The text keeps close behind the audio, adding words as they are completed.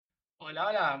Hola,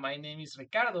 hola. My name is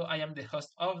Ricardo. I am the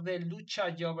host of the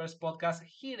Lucha Jovers podcast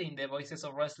here in the Voices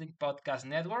of Wrestling podcast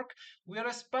network. We are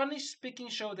a Spanish speaking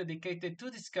show dedicated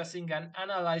to discussing and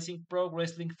analyzing pro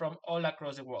wrestling from all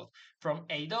across the world. From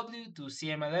AEW to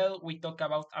CMLL, we talk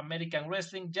about American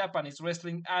wrestling, Japanese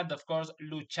wrestling, and of course,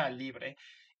 Lucha Libre.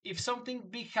 If something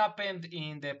big happened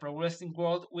in the pro wrestling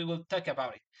world, we will talk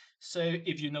about it. So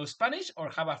if you know Spanish or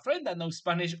have a friend that knows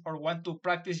Spanish or want to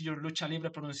practice your Lucha Libre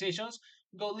pronunciations,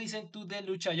 go listen to the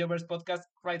Lucha Jovers podcast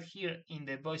right here in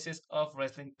the Voices of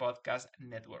Wrestling podcast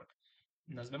network.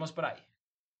 Nos vemos por ahí.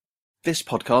 This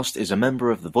podcast is a member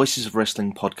of the Voices of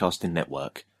Wrestling podcasting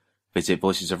network. Visit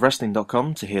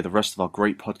voicesofwrestling.com to hear the rest of our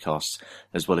great podcasts,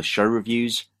 as well as show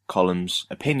reviews, columns,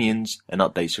 opinions, and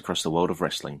updates across the world of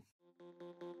wrestling.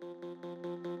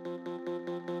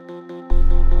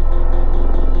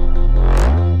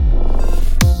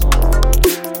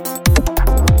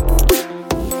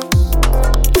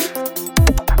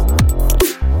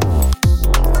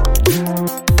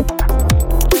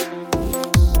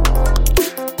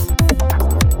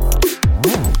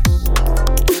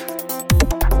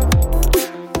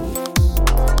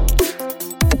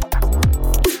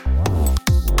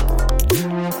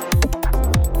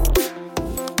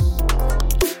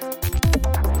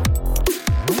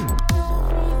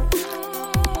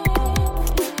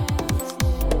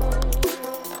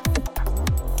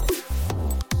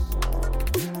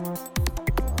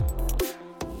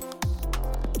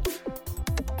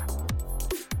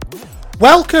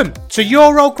 Welcome to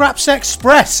Eurograps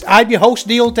Express. I'm your host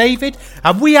Neil David,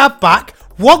 and we are back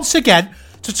once again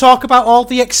to talk about all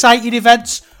the exciting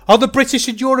events on the British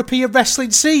and European wrestling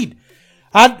scene.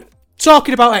 And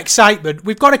talking about excitement,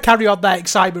 we've got to carry on that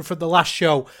excitement from the last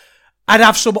show and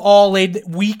have some all-in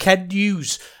weekend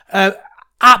news.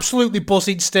 Absolutely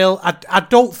buzzing still. I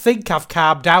don't think I've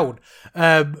calmed down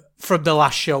from the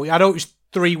last show. I know it was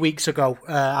 3 weeks ago.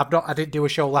 I didn't do a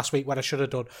show last week when I should have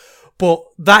done. But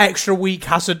that extra week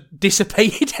hasn't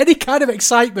dissipated any kind of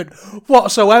excitement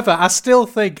whatsoever. I still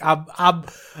think I'm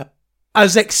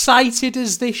as excited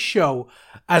as this show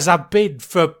as I've been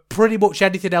for pretty much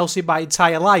anything else in my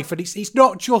entire life. And it's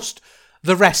not just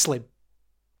the wrestling.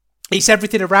 It's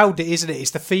everything around it, isn't it? It's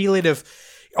the feeling of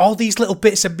all these little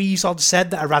bits of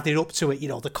mise-en-scène that are adding up to it. You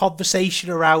know, the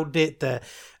conversation around it, the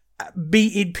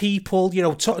meeting people, you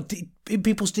know, in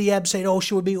people's DMs saying, oh,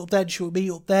 should we meet up then? Should we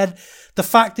meet up then? The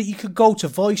fact that you can go to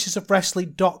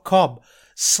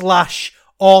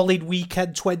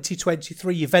voicesofwrestling.com/all-in-weekend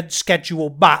 2023 event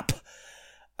schedule map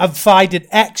and find an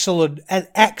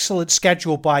excellent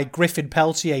schedule by Griffin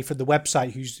Peltier from the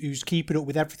website who's keeping up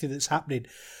with everything that's happening.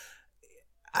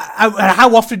 And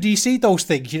how often do you see those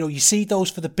things? You know, you see those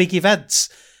for the big events,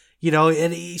 you know,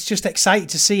 and it's just exciting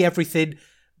to see everything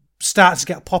start to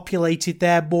get populated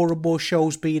there, more and more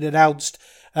shows being announced.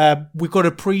 We've got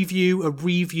to preview and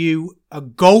review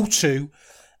and go to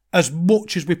as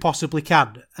much as we possibly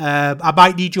can. I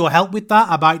might need your help with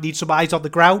that. I might need some eyes on the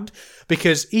ground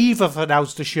because Eve have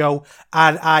announced a show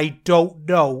and I don't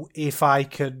know if I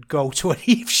can go to an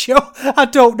Eve show. I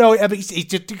don't know. I mean,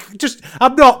 it's just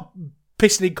I'm not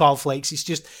pissing in cornflakes.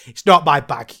 It's not my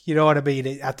bag. You know what I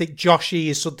mean? I think Joshi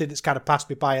is something that's kind of passed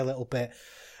me by a little bit.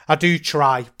 I do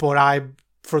try, but I'm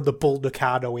from the Bull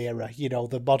Nakano era, you know,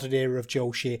 the modern era of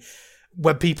Joshi.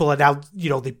 When people announce,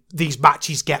 you know, these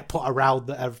matches get put around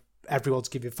that everyone's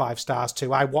giving 5 stars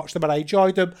to. I watch them and I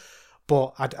enjoy them,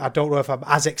 but I don't know if I'm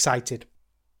as excited.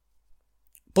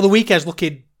 But the weekend's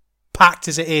looking packed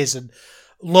as it is, and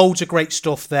loads of great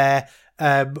stuff there.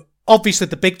 Obviously,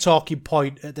 the big talking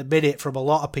point at the minute from a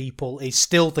lot of people is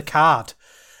still the card.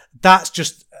 That's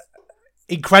just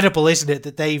incredible, isn't it,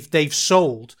 that they've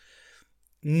sold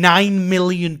 $9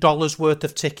 million worth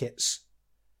of tickets.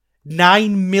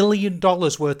 $9 million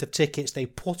worth of tickets they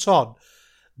put on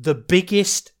the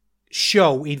biggest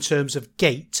show in terms of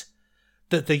gate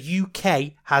that the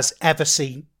UK has ever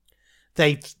seen.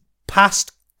 They've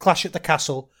passed Clash at the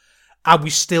Castle and we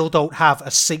still don't have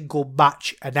a single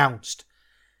match announced.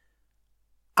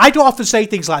 I don't often say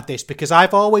things like this because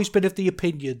I've always been of the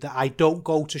opinion that I don't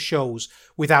go to shows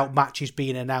without matches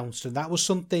being announced. And that was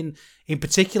something in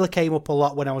particular came up a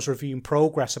lot when I was reviewing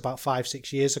Progress about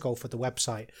 5-6 years ago for the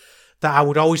website, that I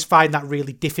would always find that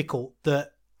really difficult,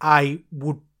 that I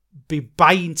would be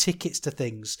buying tickets to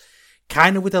things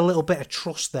kind of with a little bit of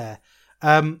trust there.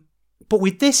 But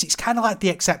with this, it's kind of like the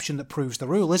exception that proves the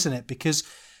rule, isn't it? Because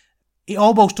it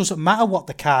almost doesn't matter what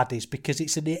the card is because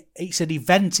it's an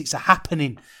event, it's a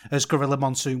happening, as Gorilla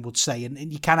Monsoon would say,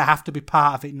 and you kind of have to be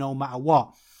part of it no matter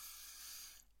what.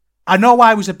 I know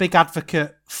I was a big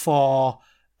advocate for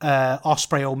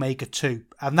Osprey Omega 2.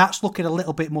 And that's looking a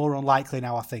little bit more unlikely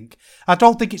now, I think. I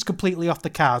don't think it's completely off the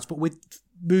cards, but with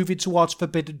moving towards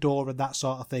Forbidden Door and that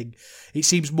sort of thing, it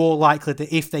seems more likely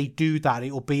that if they do that,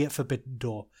 it'll be at Forbidden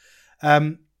Door.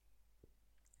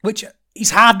 Which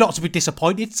it's hard not to be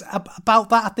disappointed about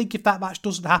that, I think, if that match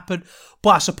doesn't happen. But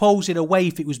I suppose, in a way,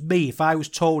 if it was me, if I was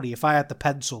Tony, if I had the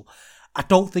pencil, I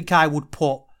don't think I would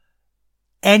put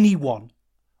anyone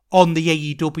on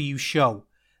the AEW show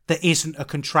that isn't a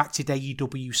contracted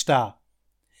AEW star.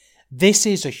 This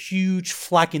is a huge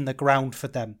flag in the ground for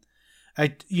them.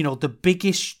 One of the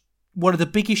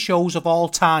biggest shows of all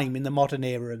time in the modern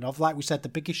era, and like we said, the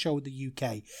biggest show in the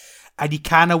UK. And you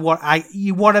kind of want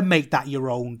to make that your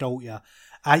own, don't you?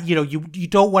 You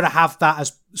don't want to have that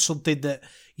as something that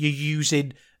you're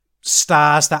using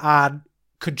stars that aren't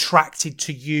contracted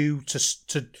to you to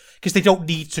because they don't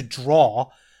need to draw.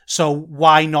 So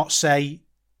why not say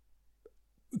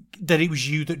that it was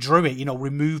you that drew it?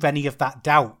 Remove any of that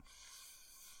doubt.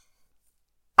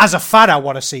 As a fan, I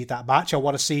want to see that match. I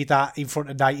want to see that in front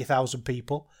of 90,000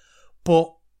 people.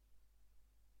 But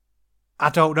I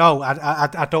don't know.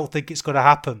 I don't think it's going to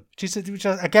happen. Which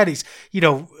again,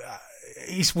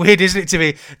 it's weird, isn't it, to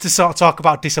me, to sort of talk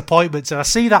about disappointments. And I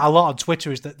see that a lot on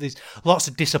Twitter, is that there's lots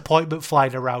of disappointment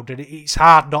flying around, and it's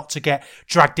hard not to get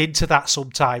dragged into that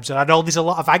sometimes. And I know there's a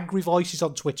lot of angry voices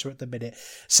on Twitter at the minute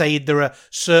saying there are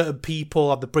certain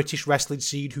people on the British wrestling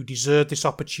scene who deserve this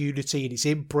opportunity, and it's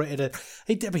in Britain.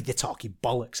 And they're talking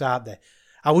bollocks, aren't they?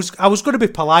 I was going to be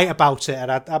polite about it,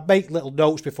 and I'd make little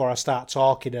notes before I start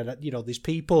talking. And there's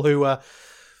people who are,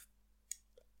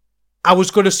 I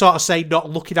was going to sort of say, not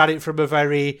looking at it from a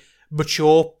very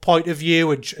mature point of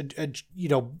view, and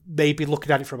maybe looking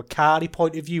at it from a carny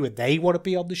point of view, and they want to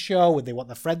be on the show and they want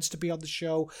their friends to be on the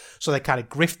show, so they kind of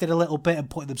grifted a little bit and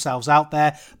putting themselves out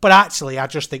there. But actually, I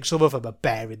just think some of them are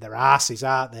bearing their asses,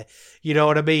 aren't they? You know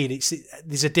what I mean?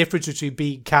 There's a difference between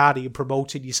being carny and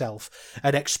promoting yourself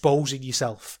and exposing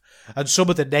yourself. And some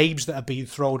of the names that are being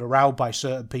thrown around by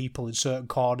certain people in certain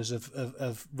corners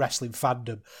of wrestling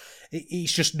fandom,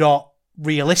 it's just not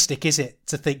realistic, is it,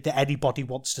 to think that anybody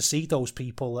wants to see those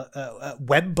people at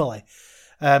Wembley?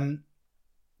 I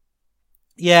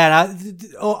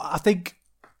think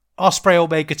Osprey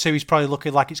Omega 2 is probably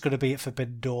looking like it's going to be at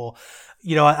Forbidden Door.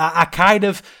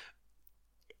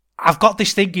 I've got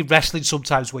this thing in wrestling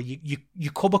sometimes where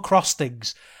you come across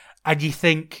things and you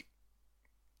think,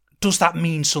 does that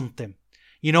mean something?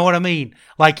 You know what I mean?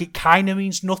 Like, it kind of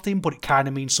means nothing, but it kind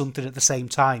of means something at the same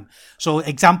time. So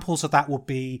examples of that would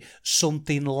be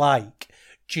something like,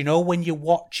 do you know when you're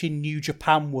watching New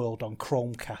Japan World on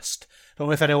Chromecast? I don't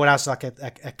know if anyone has like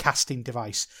a casting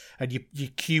device, and you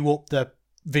queue up the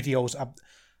videos.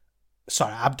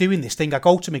 I'm doing this thing. I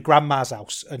go to my grandma's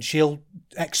house and she'll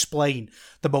explain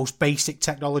the most basic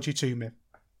technology to me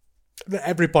that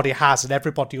everybody has and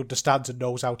everybody understands and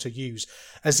knows how to use,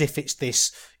 as if it's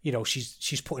this,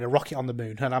 she's putting a rocket on the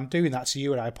moon. And I'm doing that to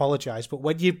you, and I apologise. But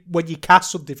when you cast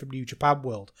something from New Japan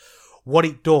World, what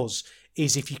it does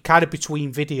is, if you kind of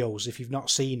between videos, if you've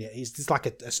not seen it, it's like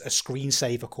a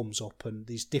screensaver comes up and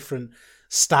there's different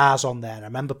stars on there. And I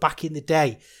remember back in the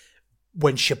day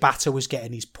when Shibata was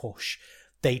getting his push,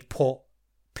 they'd put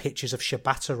pictures of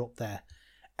Shibata up there.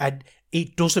 And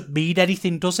it doesn't mean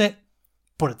anything, does it?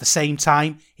 But at the same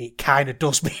time, it kind of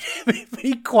does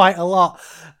mean quite a lot.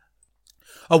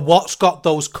 And what's got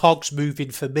those cogs moving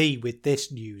for me with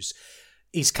this news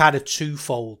is kind of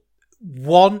twofold.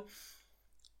 One,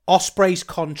 Osprey's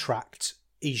contract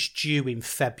is due in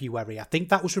February. I think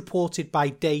that was reported by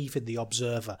Dave in The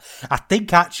Observer. I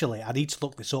think, actually, I need to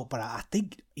look this up, but I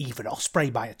think even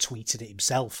Osprey might have tweeted it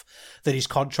himself, that his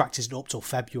contract isn't up till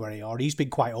February, or he's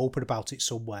been quite open about it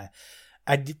somewhere.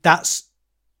 And that's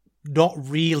not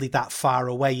really that far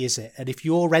away, is it? And if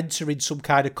you're entering some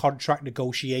kind of contract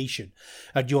negotiation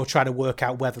and you're trying to work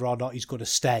out whether or not he's going to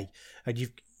stay, and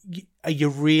are you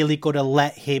really going to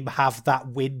let him have that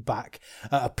win back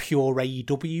at a pure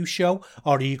AEW show,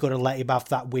 or are you going to let him have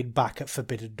that win back at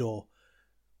Forbidden Door?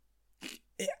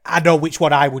 I know which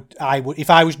one I would. If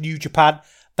I was New Japan,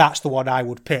 that's the one I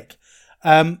would pick.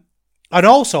 And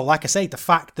also, like I say, the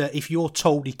fact that if you're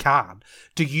Tony Khan,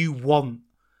 do you want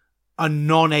a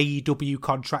non-AEW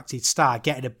contracted star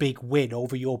getting a big win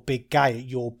over your big guy at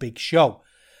your big show?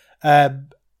 I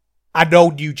know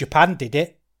New Japan did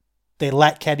it. They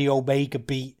let Kenny Omega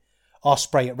beat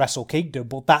Osprey at Wrestle Kingdom,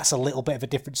 but that's a little bit of a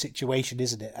different situation,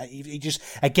 isn't it? It just,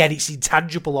 again, it's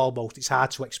intangible almost. It's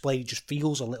hard to explain. It just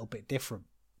feels a little bit different.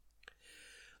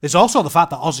 There's also the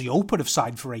fact that Aussie Open have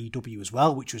signed for AEW as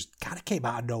well, which was kind of came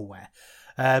out of nowhere.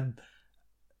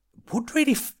 wondering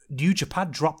if New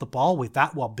Japan dropped the ball with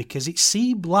that one, because it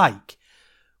seemed like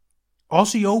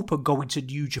Aussie Open going to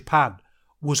New Japan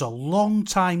was a long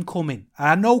time coming. And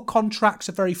I know contracts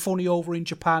are very funny over in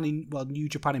Japan, New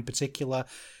Japan in particular.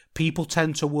 People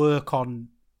tend to work on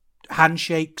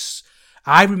handshakes.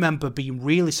 I remember being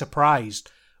really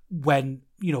surprised when,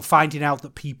 finding out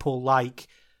that people like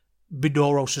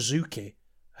Minoru Suzuki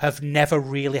have never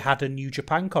really had a New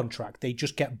Japan contract. They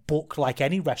just get booked like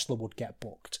any wrestler would get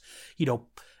booked.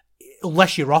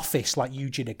 Unless you're office like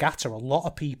Yuji Nagata, a lot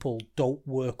of people don't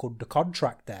work under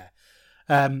contract there.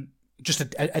 Just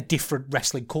a different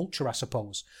wrestling culture, I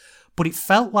suppose. But it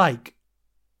felt like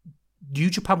New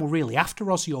Japan were really after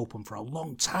Aussie Open for a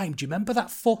long time. Do you remember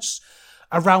that fuss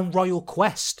around Royal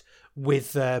Quest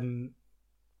with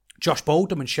Josh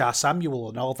Bodum and Shah Samuel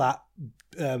and all that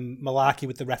malarkey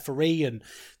with the referee and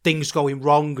things going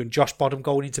wrong and Josh Bodum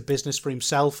going into business for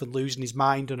himself and losing his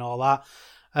mind and all that?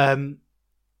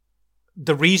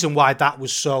 The reason why that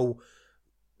was so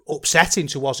upsetting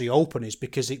to Aussie Open is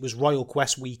because it was Royal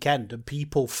Quest weekend and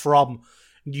people from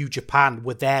New Japan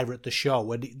were there at the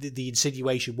show, and the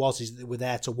insinuation was that they were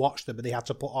there to watch them and they had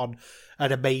to put on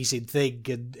an amazing thing,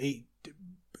 and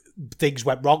things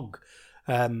went wrong.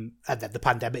 And then the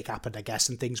pandemic happened, I guess,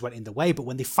 and things went in the way. But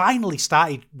when they finally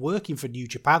started working for New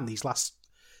Japan it's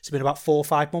been about 4 or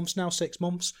 5 months now, 6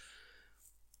 months,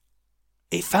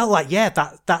 it felt like,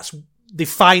 that's they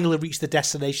finally reached the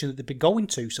destination that they've been going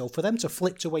to. So for them to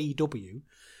flip to AEW,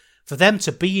 for them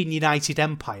to be in United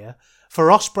Empire, for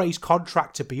Ospreay's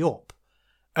contract to be up,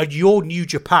 and you're New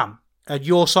Japan, and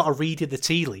you're sort of reading the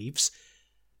tea leaves,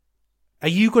 are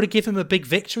you going to give him a big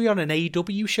victory on an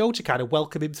AEW show to kind of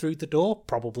welcome him through the door?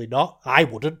 Probably not. I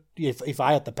wouldn't, if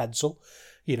I had the pencil,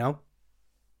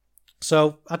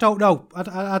 So I don't know.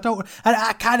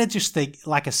 I kind of just think,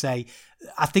 like I say,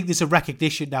 I think there's a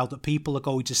recognition now that people are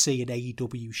going to see an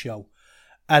AEW show.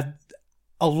 And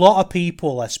a lot of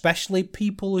people, especially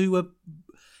people who are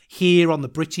here on the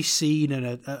British scene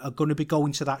and are going to be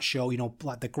going to that show,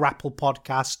 like the Grapple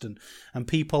podcast and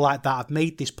people like that, have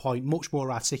made this point much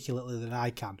more articulately than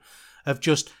I can, of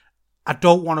just, I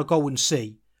don't want to go and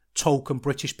see token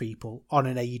British people on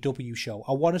an AEW show.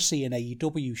 I want to see an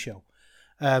AEW show.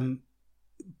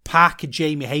 Pac and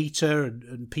Jamie Hayter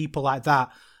and people like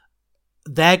that,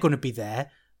 they're going to be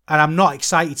there, and I'm not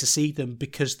excited to see them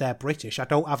because they're British. I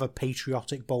don't have a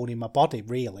patriotic bone in my body,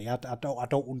 really. I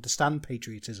don't understand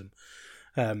patriotism,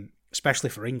 especially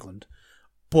for England.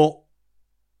 But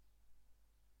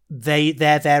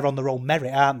they're there on their own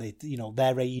merit, aren't they?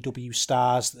 They're AEW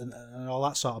stars and all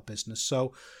that sort of business.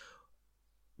 So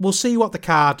we'll see what the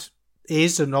card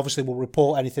is, and obviously we'll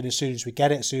report anything as soon as we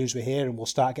get it, as soon as we're here, and we'll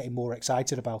start getting more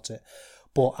excited about it.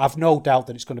 But I've no doubt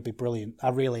that it's going to be brilliant. I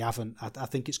really haven't. I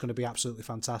think it's going to be absolutely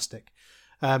fantastic.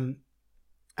 And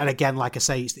again, like I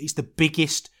say, it's the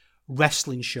biggest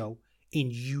wrestling show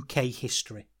in UK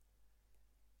history.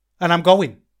 And I'm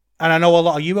going. And I know a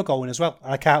lot of you are going as well.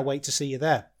 And I can't wait to see you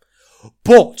there.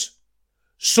 But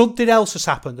something else has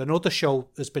happened. Another show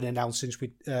has been announced since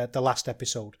the last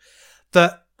episode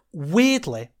that,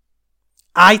 weirdly,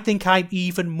 I think I'm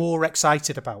even more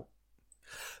excited about.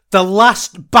 The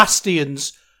last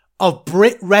bastions of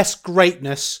Brit Rest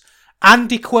greatness,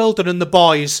 Andy Quilden and the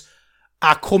boys,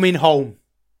 are coming home.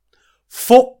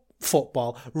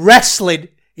 Football, wrestling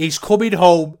is coming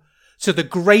home to the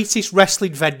greatest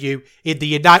wrestling venue in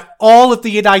all of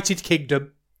the United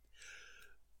Kingdom.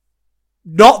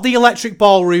 Not the Electric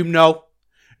Ballroom, no.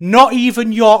 Not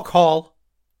even York Hall.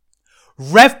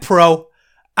 Rev Pro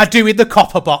are doing the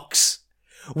Copper Box.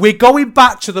 We're going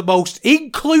back to the most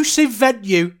inclusive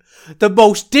venue, the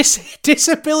most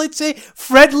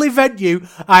disability-friendly venue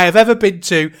I have ever been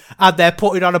to, and they're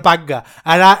putting on a banger.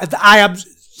 And I am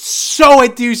so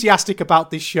enthusiastic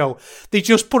about this show. They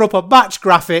just put up a match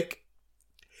graphic.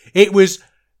 It was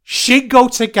Shingo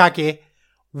Takagi,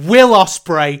 Will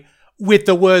Ospreay, with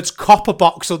the words Copper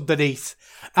Box underneath.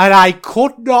 And I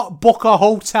could not book a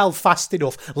hotel fast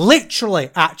enough.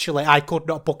 Literally, actually, I could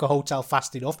not book a hotel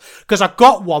fast enough because I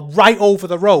got one right over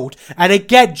the road. And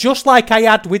again, just like I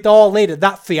had with All In and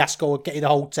that fiasco of getting a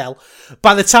hotel,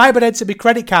 by the time I entered my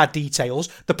credit card details,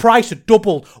 the price had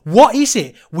doubled. What is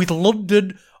it with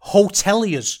London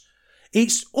hoteliers?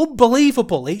 It's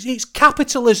unbelievable. It's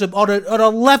capitalism on a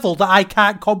level that I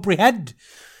can't comprehend.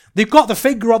 They've got the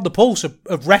finger on the pulse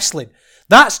of wrestling.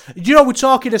 We're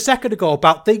talking a second ago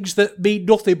about things that mean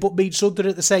nothing but mean something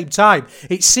at the same time.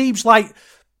 It seems like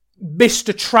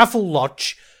Mr.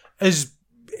 Travelodge is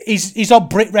on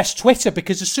BritRest Twitter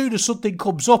because as soon as something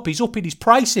comes up, he's upping his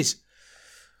prices.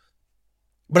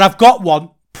 But I've got one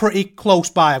pretty close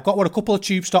by. I've got one a couple of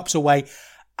tube stops away.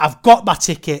 I've got my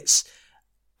tickets,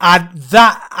 and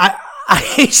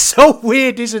it's so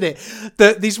weird, isn't it?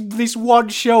 That this one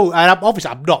show, and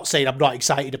I'm not saying I'm not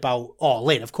excited about All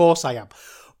In, of course I am.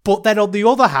 But then on the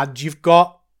other hand, you've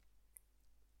got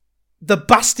the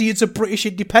bastards of British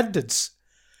independence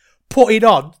putting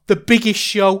on the biggest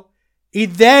show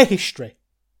in their history.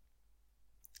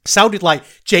 Sounded like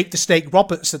Jake the Snake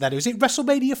Roberts, and then was it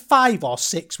WrestleMania 5 or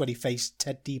 6 when he faced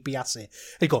Ted DiBiase?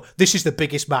 They go, "This is the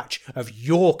biggest match of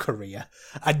your career,"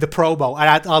 and the promo.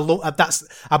 And I love that's.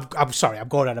 I'm sorry, I'm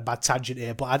going on a bad tangent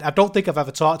here, but I don't think I've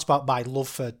ever talked about my love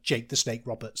for Jake the Snake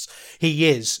Roberts. He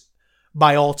is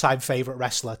my all-time favourite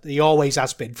wrestler. He always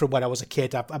has been from when I was a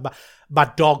kid. My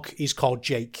dog is called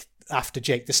Jake after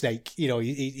Jake the Snake. You know,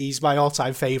 he's my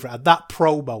all-time favourite. And that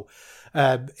promo,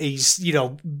 he's, you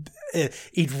know,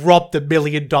 he'd robbed the $1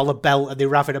 million belt and they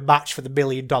were having a match for the $1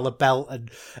 million belt,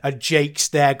 and Jake's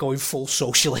there going full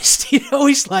socialist. You know,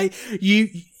 he's like, you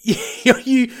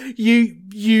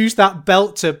use that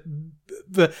belt to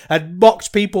and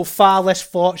mocked people far less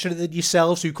fortunate than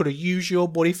yourselves who could have used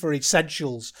your money for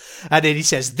essentials. And then he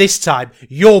says, "This time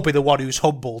you'll be the one who's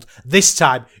humbled. This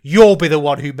time you'll be the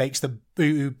one who makes the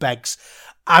who begs."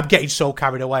 I'm getting so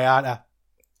carried away, aren't I?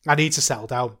 I need to settle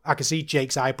down. I can see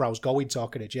Jake's eyebrows going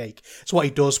talking to Jake. It's what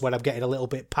he does when I'm getting a little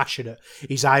bit passionate.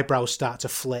 His eyebrows start to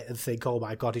flit and think, "Oh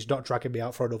my God, he's not dragging me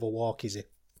out for another walk, is he?"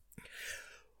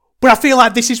 But I feel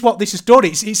like this is what this has done.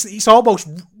 It's almost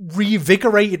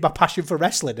reinvigorated my passion for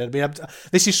wrestling. I mean,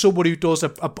 this is someone who does a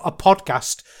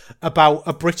podcast about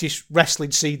a British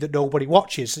wrestling scene that nobody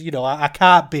watches. You know, I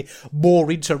can't be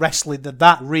more into wrestling than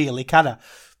that, really, can I?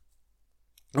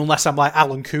 Unless I'm like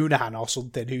Alan Coonahan or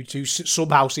something, who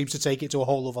somehow seems to take it to a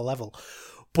whole other level.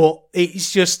 But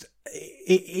it's just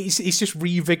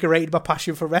reinvigorated my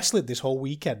passion for wrestling this whole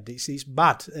weekend. It's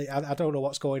mad. I don't know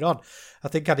what's going on. I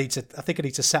think I need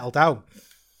to settle down.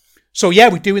 So yeah,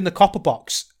 we're doing the Copper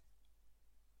Box.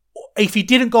 If you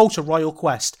didn't go to Royal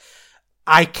Quest,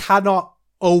 I cannot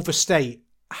overstate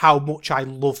how much I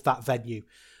love that venue.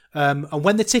 And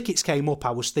when the tickets came up,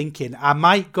 I was thinking I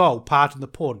might go, pardon the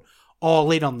pun,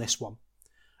 all in on this one.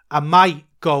 I might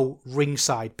go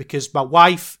ringside because my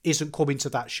wife isn't coming to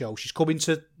that show. She's coming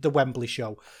to the Wembley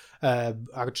show. I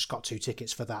just got 2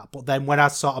 tickets for that. But then when I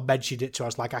sort of mentioned it to her, I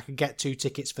was like, I can get 2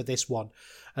 tickets for this one.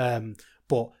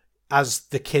 But as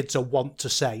the kids are wont to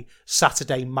say,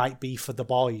 Saturday might be for the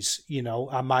boys. You know,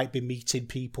 I might be meeting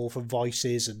people from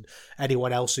Voices and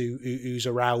anyone else who's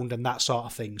around and that sort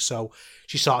of thing. So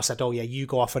she sort of said, "Oh yeah, you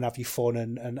go off and have your fun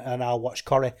and I'll watch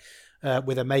Corrie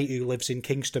with a mate who lives in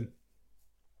Kingston."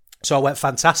 So I went,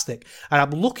 fantastic. And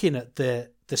I'm looking at the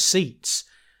seats,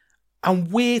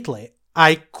 and weirdly,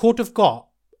 I could have got,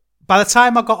 by the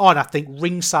time I got on, I think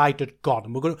ringside had gone.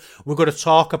 And we're going to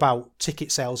talk about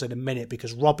ticket sales in a minute,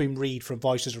 because Robin Reed from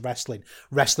Voices of Wrestling,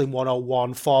 Wrestling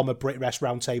 101, former Brit Rest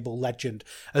Roundtable legend,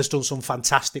 has done some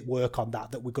fantastic work on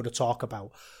that we're going to talk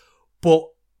about. But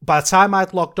by the time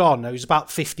I'd logged on, it was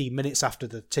about 15 minutes after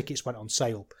the tickets went on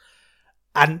sale,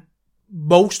 and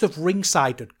most of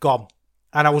ringside had gone.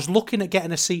 And I was looking at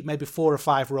getting a seat maybe 4 or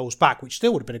 5 rows back, which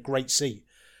still would have been a great seat.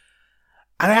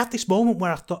 And I had this moment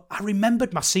where I thought, I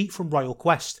remembered my seat from Royal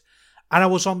Quest. And I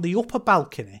was on the upper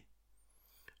balcony.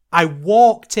 I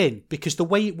walked in, because the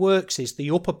way it works is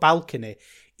the upper balcony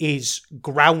is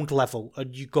ground level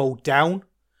and you go down.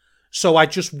 So I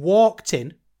just walked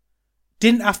in.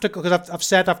 Didn't have to, because I've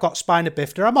said I've got spina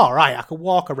bifida. I'm all right. I can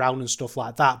walk around and stuff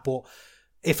like that. But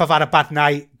if I've had a bad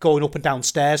night, going up and down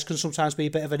stairs can sometimes be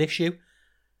a bit of an issue.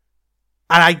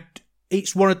 And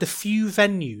it's one of the few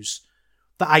venues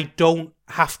that I don't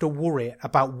have to worry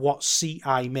about what seat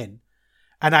I'm in.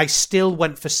 And I still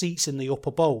went for seats in the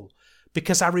upper bowl,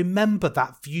 because I remember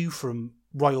that view from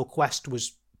Royal Quest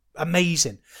was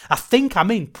amazing. I think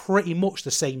I'm in pretty much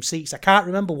the same seats. I can't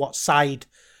remember what side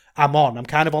I'm on. I'm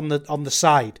kind of on the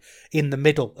side in the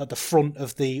middle at the front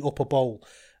of the upper bowl.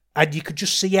 And you could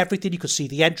just see everything. You could see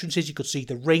the entrances. You could see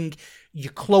the ring.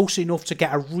 You're close enough to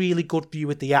get a really good view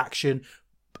of the action.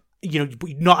 You know,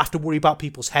 you not have to worry about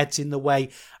people's heads in the way.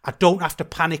 I don't have to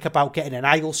panic about getting an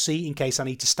aisle seat in case I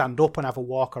need to stand up and have a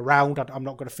walk around. I'm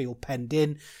not going to feel penned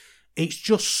in. It's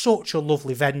just such a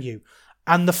lovely venue.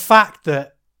 And the fact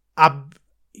that I'm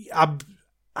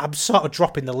sort of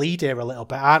dropping the lead here a little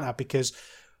bit, aren't I? Because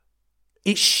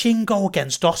it's Shingo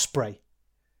against Ospreay.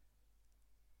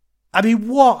 I mean,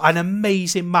 what an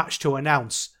amazing match to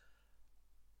announce.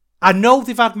 I know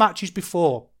they've had matches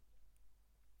before,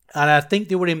 and I think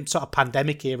they were in sort of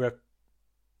pandemic era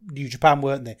New Japan,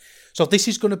 weren't they? So this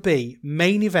is going to be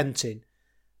main eventing,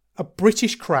 a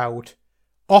British crowd.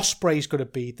 Ospreay's going to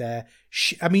be there.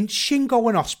 I mean, Shingo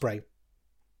and Ospreay,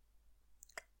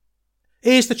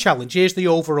 Here's the challenge. Here's the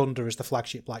over-under, as the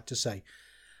flagship like to say.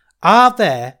 Are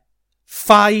there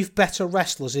 5 better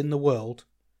wrestlers in the world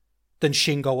than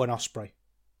Shingo and Ospreay?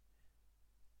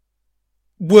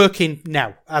 Working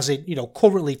now, as in,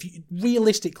 currently,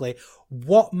 realistically,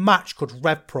 what match could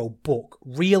RevPro book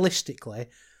realistically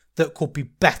that could be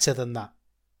better than that?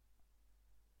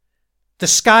 The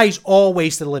sky's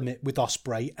always the limit with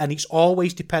Ospreay, and it's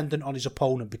always dependent on his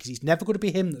opponent, because it's never going to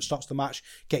be him that stops the match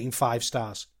getting 5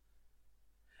 stars.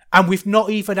 And we've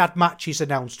not even had matches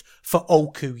announced for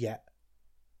Oku yet.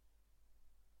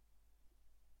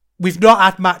 We've not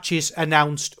had matches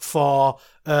announced for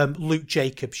Luke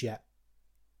Jacobs yet.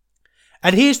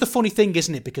 And here's the funny thing,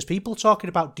 isn't it? Because people are talking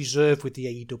about deserve with the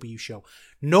AEW show.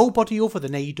 Nobody other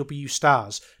than AEW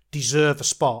stars deserve a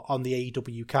spot on the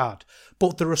AEW card.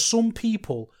 But there are some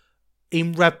people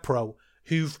in RevPro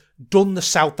who've done the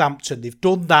Southampton, they've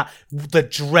done the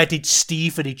dreaded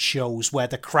Stevenage shows where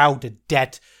the crowd are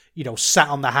dead, sat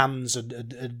on their hands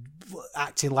and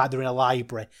acting like they're in a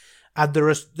library. And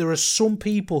there are some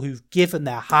people who've given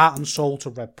their heart and soul to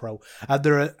RevPro.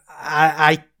 And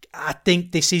I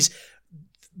think this is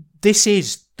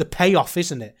the payoff,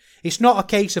 isn't it? It's not a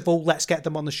case of, let's get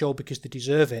them on the show because they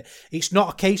deserve it. It's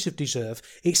not a case of deserve.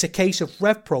 It's a case of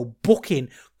RevPro booking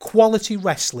quality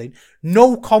wrestling,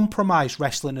 no compromise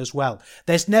wrestling as well.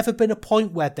 There's never been a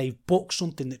point where they've booked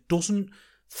something that doesn't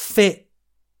fit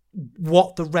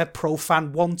what the RevPro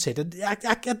fan wanted, and I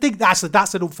think that's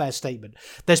an unfair statement.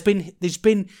 There's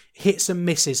been hits and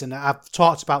misses, and I've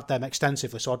talked about them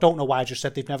extensively, so I don't know why I just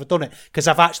said they've never done it, because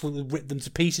I've absolutely ripped them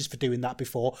to pieces for doing that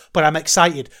before, but I'm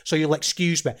excited, so you'll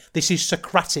excuse me. This is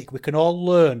Socratic. We can all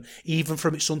learn, even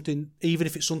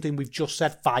if it's something we've just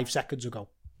said 5 seconds ago.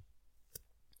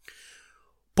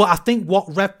 But I think what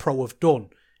RevPro have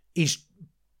done is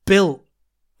built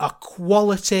a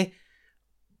quality,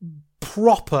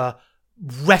 proper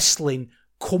wrestling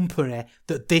company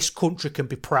that this country can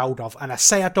be proud of. And I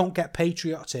say I don't get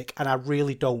patriotic, and I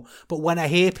really don't. But when I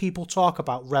hear people talk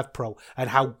about RevPro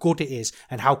and how good it is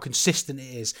and how consistent it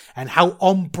is and how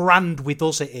on brand with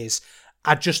us it is,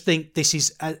 I just think this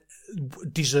is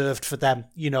deserved for them,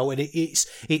 and it's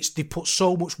they put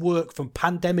so much work from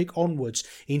pandemic onwards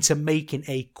into making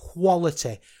a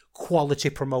quality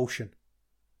promotion.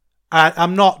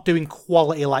 I'm not doing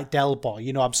quality like Del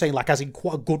Boy, I'm saying like as in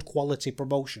a good quality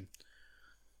promotion.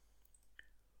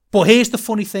 But here's the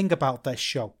funny thing about this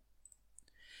show.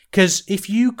 Because if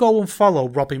you go and follow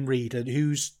Robin Reed,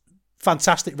 who's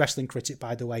fantastic wrestling critic,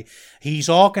 by the way, he's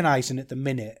organising at the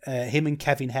minute, him and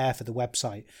Kevin Hare for the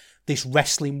website, this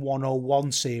Wrestling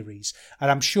 101 series. And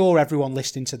I'm sure everyone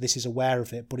listening to this is aware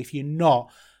of it. But if you're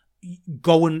not,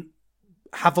 go and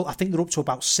have I think they're up to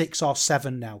about 6 or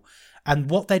 7 now.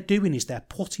 And what they're doing is they're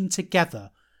putting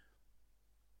together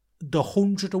the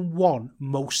 101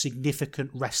 most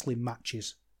significant wrestling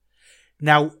matches.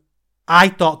 Now, I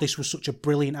thought this was such a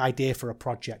brilliant idea for a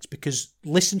project because,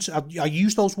 I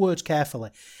use those words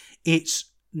carefully. It's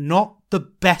not the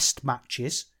best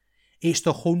matches. It's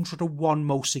the 101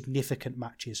 most significant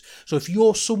matches. So if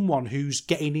you're someone who's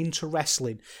getting into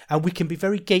wrestling, and we can be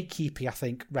very gatekeepy, I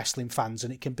think, wrestling fans,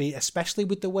 and it can be, especially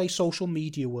with the way social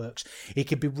media works, it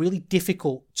can be really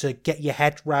difficult to get your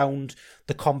head round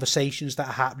the conversations that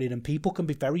are happening, and people can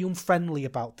be very unfriendly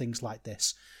about things like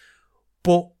this.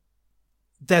 But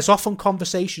there's often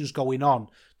conversations going on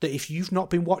that if you've not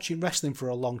been watching wrestling for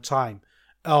a long time,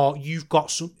 or you've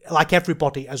got some, like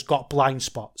everybody has got blind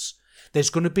spots, there's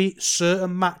going to be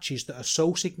certain matches that are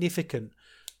so significant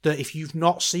that if you've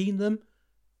not seen them,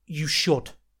 you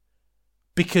should.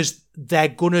 Because they're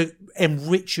going to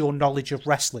enrich your knowledge of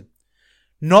wrestling.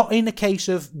 Not in a case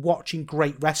of watching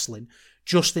great wrestling,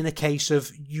 just in a case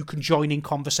of you can join in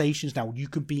conversations now, you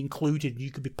can be included,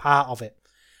 you can be part of it.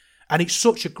 And it's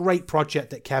such a great project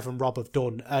that Kev and Rob have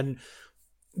done. And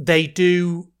they've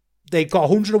got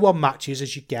 101 matches,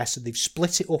 as you guess, and they've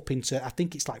split it up into, I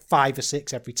think it's like 5 or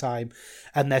 6 every time,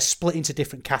 and they're split into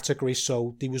different categories.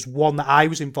 So there was one that I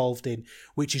was involved in,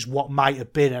 which is what might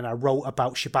have been, and I wrote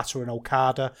about Shibata and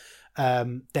Okada.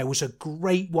 There was a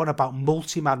great one about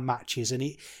multi-man matches, and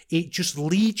it just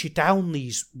leads you down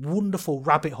these wonderful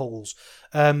rabbit holes.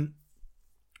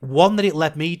 One that it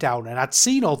led me down, and I'd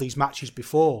seen all these matches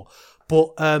before,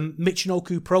 but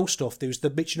Michinoku Pro stuff, there was the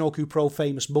Michinoku Pro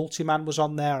famous multi-man was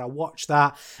on there, and I watched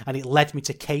that, and it led me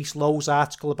to Case Lowe's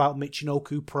article about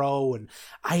Michinoku Pro, and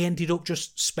I ended up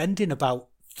just spending about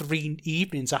 3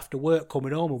 evenings after work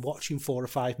coming home and watching 4 or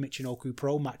 5 Michinoku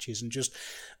Pro matches, and just,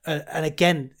 and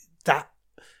again, that,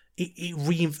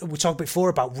 we talked before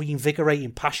about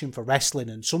reinvigorating passion for wrestling,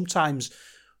 and sometimes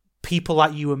people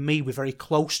like you and me, we're very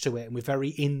close to it and we're very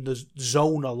in the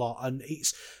zone a lot. And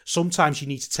it's sometimes you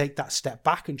need to take that step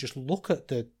back and just look at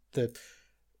the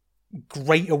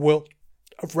greater world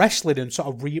of wrestling and sort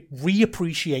of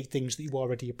reappreciate things that you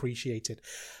already appreciated.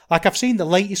 Like I've seen the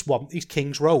latest one is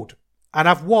King's Road, and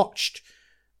I've watched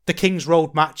the King's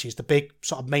Road matches, the big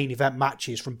sort of main event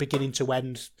matches from beginning to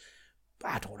end.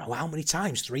 I don't know how many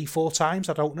times, 3-4 times,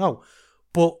 I don't know.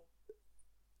 But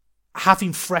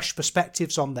having fresh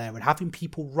perspectives on there and having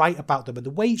people write about them, and the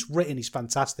way it's written is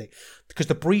fantastic, because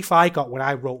the brief I got when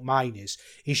I wrote mine is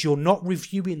you're not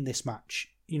reviewing this match.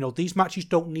 You know, these matches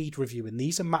don't need reviewing.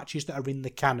 These are matches that are in the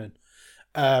canon.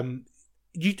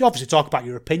 You obviously talk about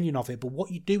your opinion of it, but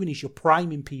what you're doing is you're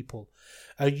priming people.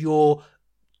 You're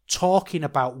talking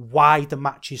about why the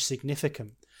match is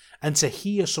significant. And to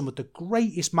hear some of the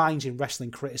greatest minds in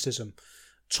wrestling criticism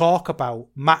talk about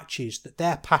matches that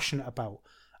they're passionate about.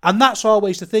 And that's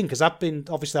always the thing, because I've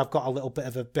got a little bit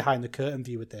of a behind the curtain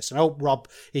view with this. And I hope, Rob,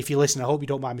 if you listen, I hope you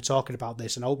don't mind me talking about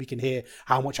this, and I hope you can hear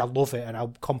how much I love it and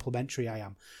how complimentary I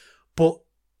am. But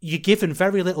you're given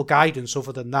very little guidance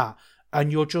other than that.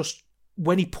 And you're just,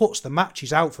 when he puts the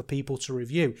matches out for people to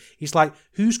review, he's like,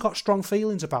 who's got strong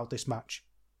feelings about this match?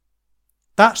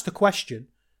 That's the question.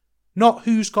 Not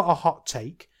who's got a hot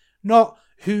take, not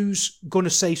who's going to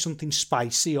say something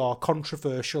spicy or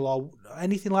controversial or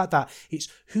anything like that. It's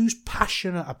who's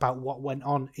passionate about what went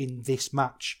on in this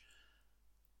match.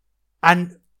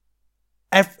 And,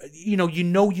 you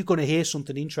know you're going to hear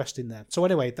something interesting there. So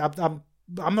anyway, I'm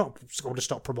not going to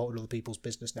stop promoting other people's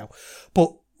business now.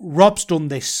 But Rob's done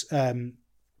this.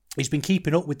 He's been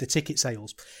keeping up with the ticket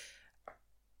sales.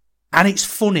 And it's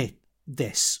funny,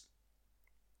 this.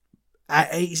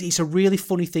 It's a really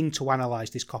funny thing to analyse,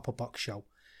 this Copper Box show.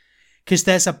 Because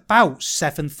there's about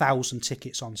 7,000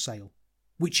 tickets on sale,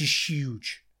 which is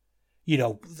huge. You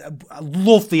know, I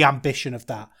love the ambition of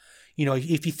that. You know,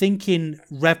 if you're thinking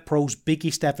RevPro's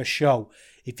biggest ever show,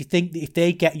 if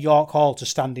they get York Hall to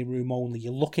standing room only,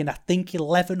 you're looking, I think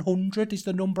 1,100 is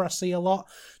the number I see a lot.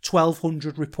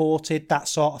 1,200 reported, that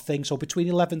sort of thing. So between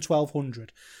 1,100 and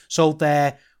 1,200. So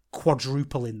they're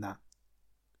quadrupling that.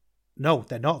 No,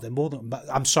 they're not. They're more than...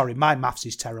 I'm sorry, my maths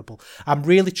is terrible. I'm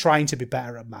really trying to be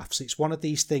better at maths. It's one of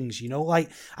these things, you know,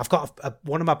 like I've got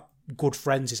one of my good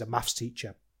friends is a maths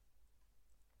teacher.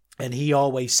 And he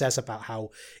always says about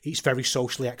how it's very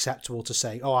socially acceptable to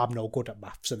say, oh, I'm no good at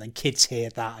maths. And then kids hear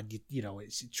that and, you know,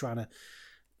 it's trying to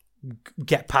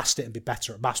get past it and be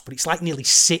better at maths. But it's like nearly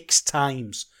 6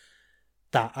 times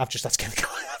that. I've just had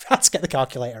to get the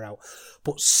calculator out.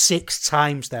 But 6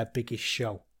 times their biggest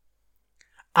show.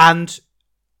 And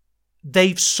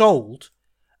they've sold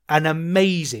an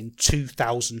amazing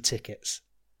 2,000 tickets.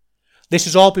 This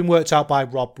has all been worked out by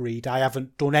Rob Reed. I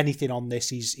haven't done anything on this.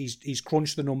 He's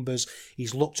crunched the numbers.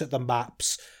 He's looked at the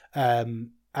maps,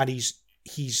 and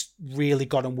he's really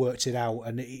gone and worked it out.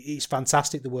 And it's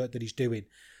fantastic, the work that he's doing.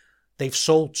 They've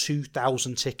sold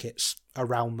 2,000 tickets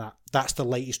around that. That's the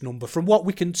latest number from what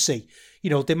we can see. You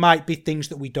know, there might be things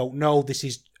that we don't know. This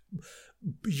is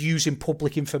using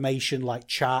public information like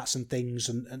charts and things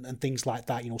and things like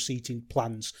that, you know, seating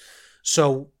plans.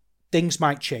 So things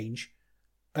might change.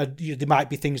 There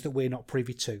might be things that we're not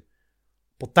privy to.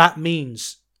 But that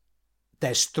means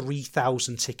there's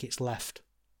 3,000 tickets left.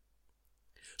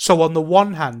 So on the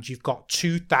one hand, you've got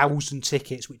 2,000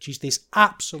 tickets, which is this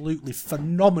absolutely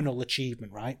phenomenal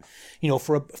achievement, right? You know,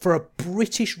 for a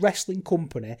British wrestling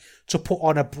company to put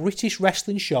on a British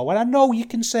wrestling show. And I know you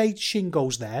can say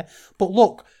Shingo's there, but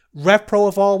look, RevPro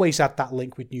have always had that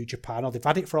link with New Japan, or they've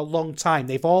had it for a long time.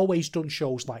 They've always done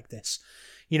shows like this.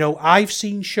 You know, I've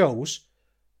seen shows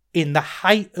in the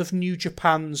height of New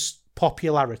Japan's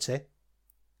popularity,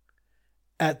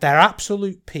 at their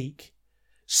absolute peak,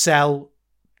 sell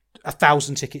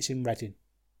 1,000 tickets in Reading,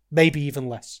 maybe even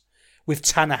less, with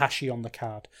Tanahashi on the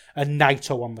card, and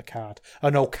Naito on the card,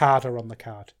 and Okada on the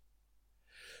card.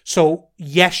 So,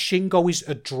 yes, Shingo is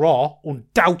a draw,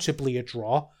 undoubtedly a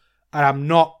draw, and I'm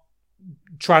not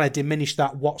trying to diminish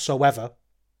that whatsoever.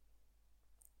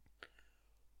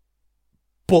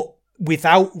 But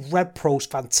without RevPro's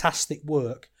fantastic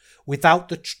work, without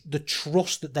the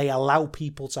trust that they allow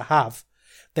people to have,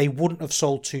 they wouldn't have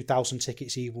sold 2,000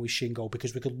 tickets even with Shingo,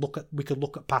 because we could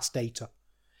look at past data.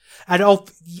 And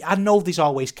I know there's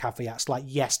always caveats, like,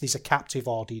 yes, there's a captive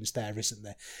audience there, isn't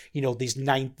there? You know, there's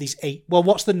 8, well,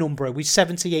 what's the number? We're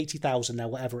 70, 80,000 now,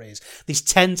 whatever it is. There's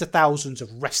tens of thousands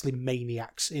of wrestling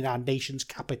maniacs in our nation's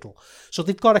capital. So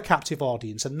they've got a captive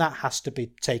audience, and that has to be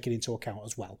taken into account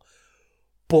as well.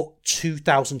 But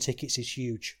 2,000 tickets is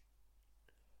huge.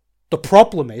 The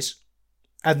problem is,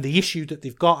 and the issue that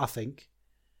they've got, I think,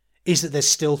 is that there's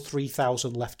still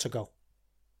 3,000 left to go.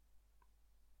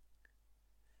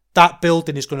 That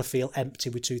building is going to feel empty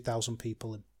with 2,000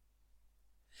 people in.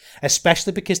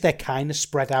 Especially because they're kind of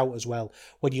spread out as well.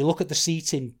 When you look at the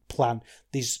seating plan,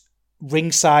 there's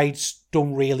ringside's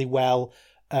done really well.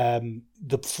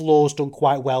 The floor's done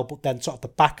quite well, but then sort of the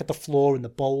back of the floor and the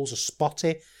bowls are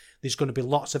spotty. There's going to be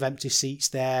lots of empty seats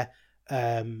there.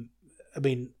 I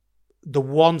mean, the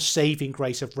one saving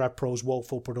grace of RevPro's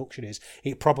woeful production is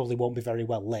it probably won't be very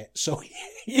well lit. So,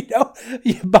 you know,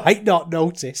 you might not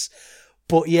notice.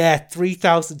 But yeah,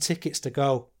 3,000 tickets to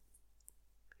go.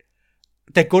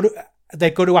 They're going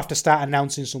to have to start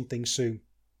announcing something soon.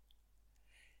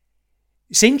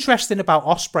 It's interesting about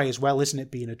Ospreay as well, isn't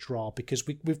it, being a draw? Because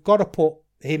we've got to put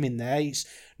him in there. It's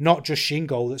not just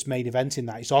Shingo that's main eventing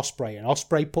that. It's Ospreay. And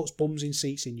Ospreay puts bums in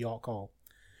seats in York Hall.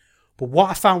 But what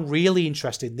I found really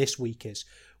interesting this week is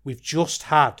we've just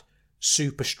had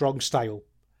Super Strong Style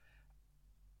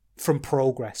from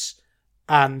Progress.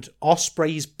 And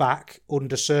Ospreay is back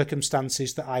under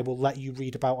circumstances that I will let you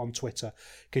read about on Twitter.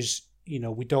 Because, you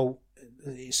know, we don't...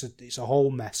 It's a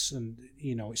whole mess. And,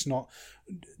 you know, it's not...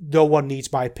 No one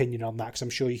needs my opinion on that because I'm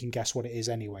sure you can guess what it is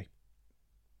anyway.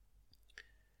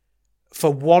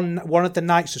 For one of the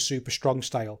nights of Super Strong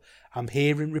Style, I'm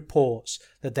hearing reports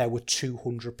that there were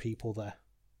 200 people there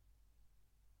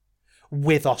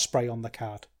with Ospreay on the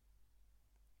card.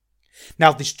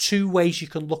 Now, there's two ways you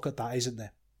can look at that, isn't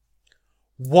there?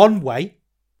 One way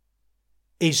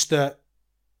is that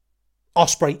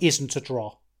Ospreay isn't a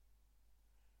draw.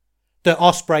 That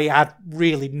Ospreay had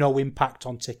really no impact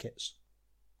on tickets.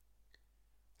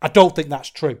 I don't think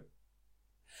that's true.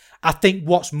 I think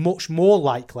what's much more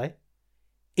likely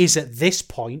is at this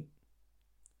point,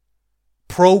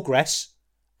 Progress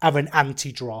are an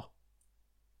anti-draw.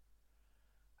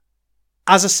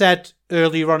 As I said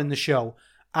earlier on in the show,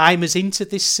 I'm as into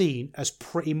this scene as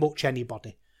pretty much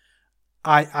anybody.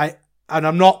 And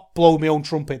I'm not blowing my own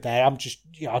trumpet there. I'm just,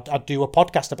 you know, I do a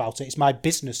podcast about it. It's my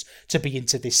business to be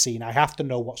into this scene. I have to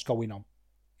know what's going on.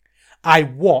 I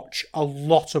watch a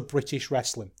lot of British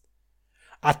wrestling.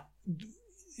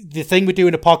 The thing with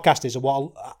doing a podcast is,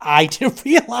 what I didn't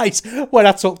realise when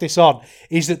I took this on,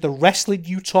 is that the wrestling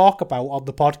you talk about on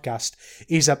the podcast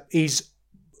is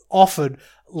often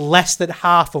less than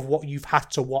half of what you've had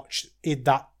to watch in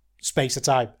that space of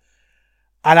time.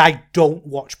 And I don't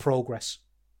watch Progress.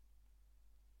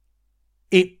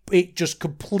 It just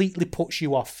completely puts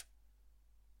you off.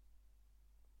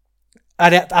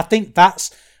 And I think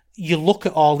that's... You look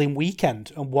at All In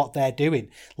Weekend and what they're doing.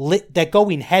 They're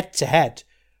going head to head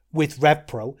with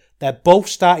RevPro. They're both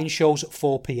starting shows at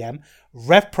 4 p.m.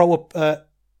 RevPro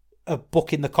are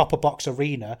booking the Copper Box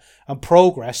Arena, and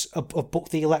Progress have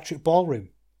booked the Electric Ballroom.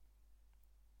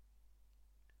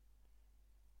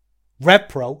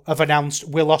 RevPro have announced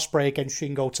Will Ospreay against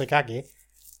Shingo Takagi.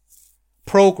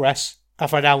 Progress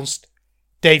have announced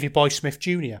Davey Boy Smith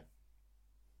Jr.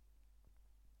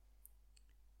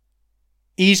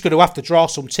 He's going to have to draw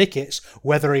some tickets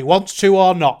whether he wants to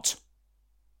or not.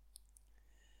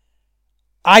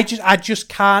 I just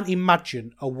can't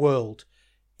imagine a world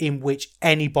in which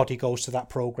anybody goes to that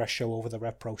Progress show over the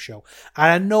RevPro show. And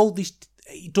I know this,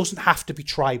 it doesn't have to be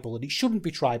tribal, and it shouldn't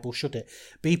be tribal, should it?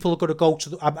 People are going to go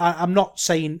to... I'm not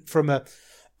saying from a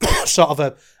sort of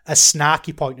a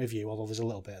snarky point of view, although there's a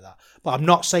little bit of that. But I'm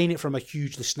not saying it from a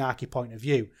hugely snarky point of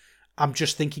view. I'm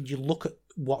just thinking you look at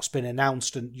what's been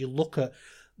announced and you look at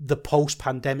the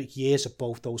post-pandemic years of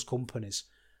both those companies,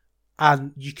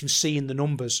 and you can see in the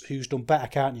numbers who's done better,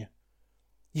 can't you?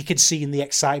 You can see in the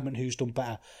excitement who's done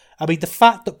better. I mean, the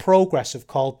fact that Progress have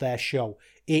called their show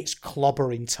It's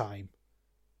Clobbering Time.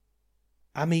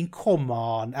 I mean, come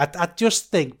on. I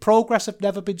just think Progress have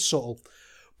never been subtle.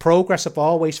 Progress have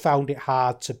always found it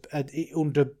hard to,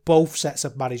 under both sets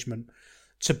of management,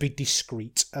 to be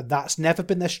discreet. And that's never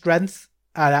been their strength.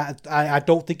 And I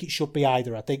don't think it should be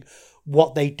either. I think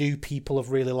what they do, people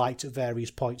have really liked at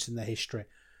various points in their history.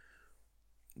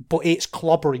 But it's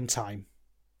clobbering time.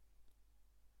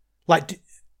 Like,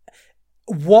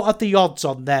 what are the odds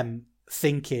on them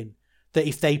thinking that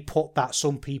if they put that,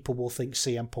 some people will think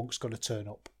CM Punk's going to turn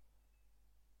up?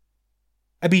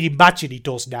 I mean, imagine he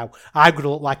does now. I'm going to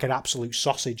look like an absolute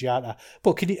sausage, aren't I?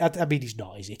 But can he, I mean, he's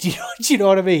not, is he? Do you know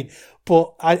what I mean?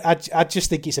 But I just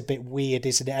think it's a bit weird,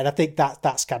 isn't it? And I think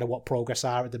that's kind of what Progress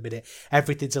are at the minute.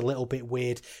 Everything's a little bit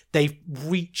weird. They've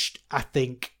reached, I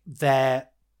think, their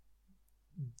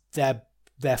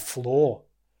floor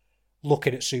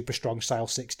looking at Super Strong Style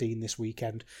 16 this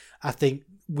weekend. I think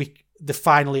they're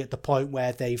finally at the point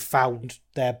where they've found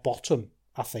their bottom,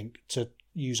 I think, to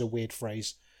use a weird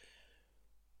phrase.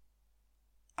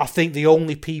 I think the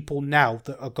only people now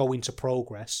that are going to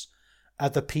Progress are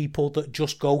the people that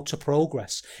just go to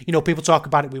Progress. You know, people talk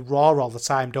about it with Raw all the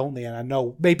time, don't they? And I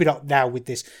know, maybe not now with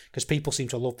this, because people seem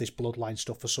to love this Bloodline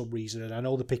stuff for some reason, and I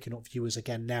know they're picking up viewers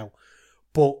again now.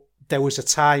 But there was a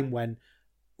time when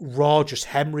Raw just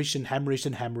hemorrhaged and hemorrhaged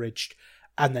and hemorrhaged,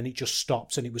 and then it just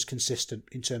stopped, and it was consistent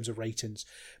in terms of ratings,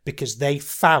 because they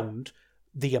found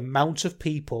the amount of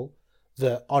people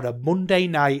that on a Monday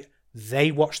night,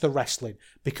 they watch the wrestling.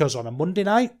 Because on a Monday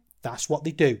night, that's what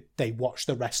they do. They watch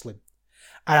the wrestling.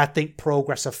 And I think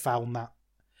Progress have found that.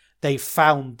 They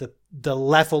found the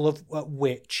level of at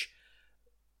which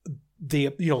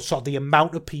the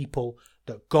amount of people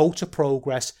that go to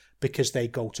Progress because they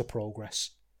go to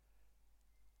Progress.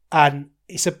 And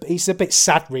it's a bit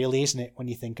sad, really, isn't it, when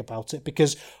you think about it?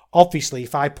 Because obviously,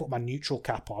 if I put my neutral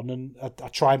cap on, and I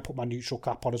try and put my neutral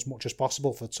cap on as much as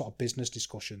possible for sort of business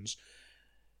discussions,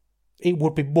 it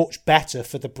would be much better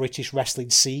for the British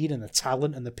wrestling scene and the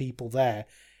talent and the people there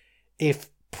if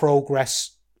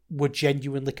Progress were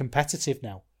genuinely competitive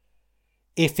now.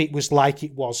 If it was like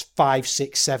it was 5,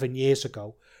 6, 7 years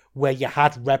ago, where you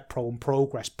had Red Pro and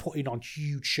Progress putting on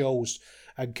huge shows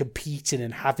and competing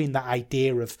and having that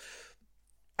idea of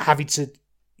having to,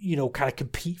 kind of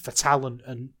compete for talent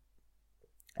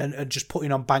and just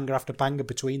putting on banger after banger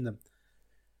between them.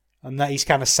 And that is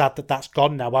kind of sad that that's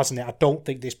gone now, hasn't it? I don't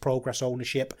think this Progress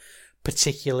ownership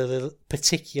particularly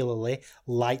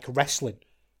like wrestling.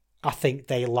 I think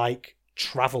they like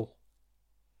travel.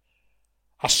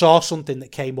 I saw something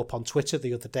that came up on Twitter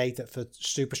the other day that for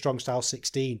Super Strong Style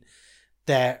 16,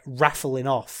 they're raffling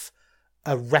off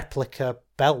a replica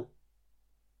belt.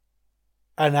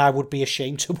 And I would be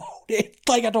ashamed to own it.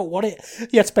 Like, I don't want it.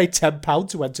 You had to pay £10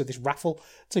 to enter this raffle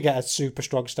to get a Super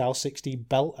Strong Style 16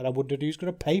 belt, and I wondered who's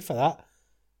going to pay for that.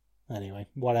 Anyway,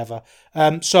 whatever.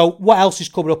 So what else is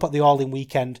coming up at the All In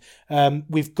weekend?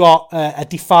 We've got a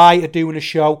Defy are doing a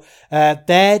show.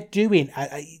 They're doing...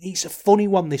 it's a funny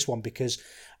one, this one, because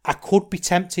I could be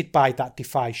tempted by that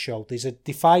Defy show. There's a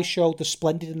Defy show, The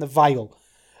Splendid and the Vile,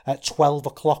 at 12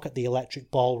 o'clock at the Electric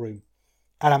Ballroom.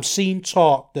 And I'm seeing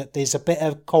talk that there's a bit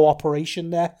of cooperation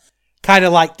there. Kind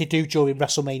of like they do during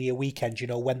WrestleMania weekend,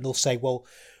 when they'll say, well,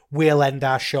 we'll end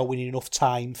our show in enough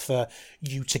time for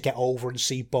you to get over and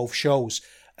see both shows.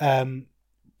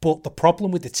 But the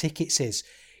problem with the tickets is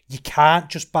you can't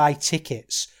just buy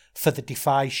tickets for the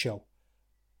Defy show.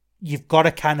 You've got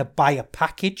to kind of buy a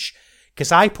package.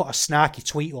 Because I put a snarky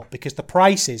tweet up because the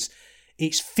price is,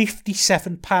 it's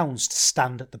 £57 to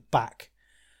stand at the back.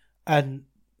 And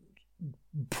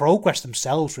Progress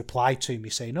themselves replied to me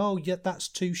saying, oh, yeah, that's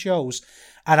 2 shows.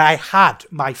 And I had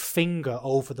my finger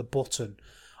over the button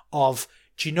of,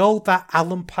 do you know that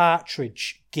Alan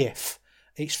Partridge gif?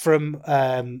 It's from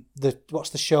what's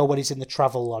the show when he's in the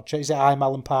Travel Lodge? Is it I'm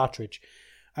Alan Partridge?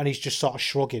 And he's just sort of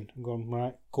shrugging and going,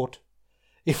 right, good.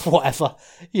 If whatever,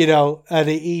 and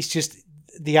he's just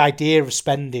the idea of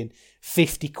spending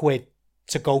 50 quid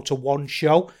to go to one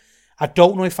show. I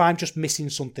don't know if I'm just missing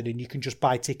something and you can just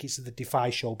buy tickets to the Defy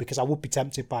show, because I would be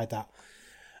tempted by that.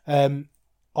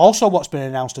 Also, what's been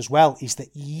announced as well is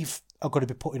that Eve are going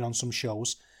to be putting on some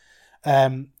shows.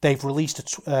 They've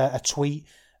released a tweet.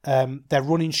 They're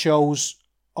running shows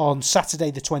on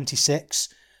Saturday the 26th.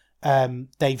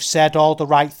 They've said all the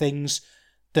right things,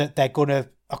 that they're going to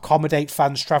accommodate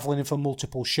fans travelling in for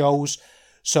multiple shows.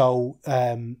 So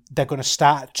they're going to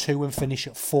start at 2 and finish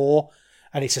at 4.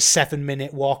 And it's a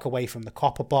 7-minute walk away from the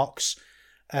Copper Box.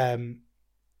 They've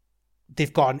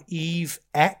got an Eve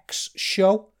X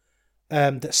show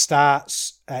that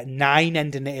starts at 9,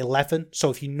 ending at 11.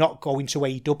 So if you're not going to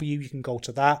AEW, you can go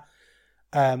to that.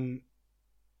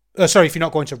 If you're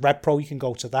not going to Red Pro, you can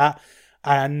go to that.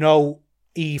 And I know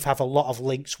Eve have a lot of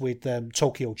links with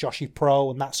Tokyo Joshi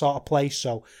Pro and that sort of place.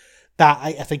 So that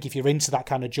I think if you're into that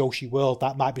kind of Joshi world,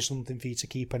 that might be something for you to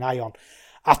keep an eye on.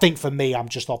 I think for me, I'm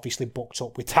just obviously booked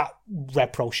up with that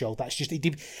Red Pro show. That's just,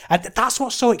 and that's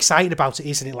what's so exciting about it,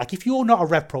 isn't it? Like, if you're not a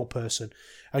Red Pro person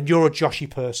and you're a Joshi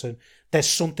person, there's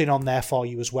something on there for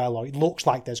you as well, or it looks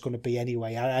like there's going to be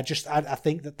anyway. I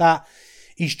think that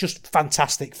is just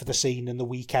fantastic for the scene and the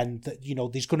weekend. That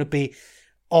there's going to be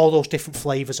all those different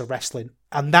flavors of wrestling,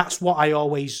 and that's what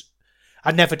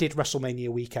I never did WrestleMania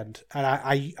weekend, and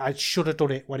I should have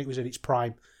done it when it was in its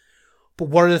prime. But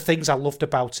one of the things I loved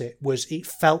about it was it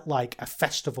felt like a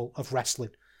festival of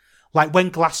wrestling. Like when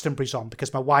Glastonbury's on,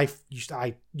 because my wife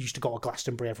I used to go to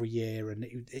Glastonbury every year, and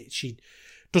she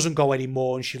doesn't go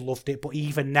anymore, and she loved it. But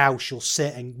even now, she'll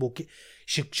sit and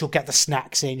she'll get the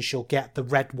snacks in, she'll get the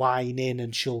red wine in,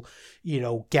 and she'll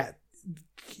get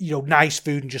nice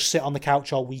food and just sit on the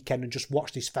couch all weekend and just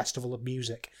watch this festival of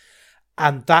music.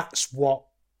 And that's what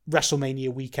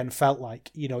WrestleMania weekend felt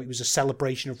like. You know, it was a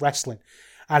celebration of wrestling.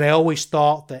 And I always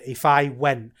thought that if I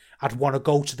went, I'd want to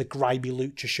go to the grimy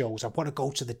lucha shows. I'd want to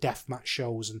go to the deathmatch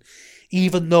shows. And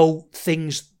even though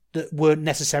things that weren't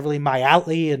necessarily my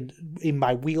alley and in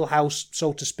my wheelhouse,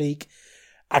 so to speak,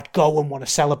 I'd go and want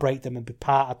to celebrate them and be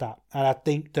part of that. And I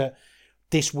think that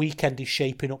this weekend is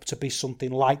shaping up to be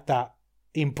something like that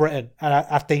in Britain. And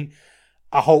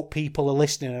I hope people are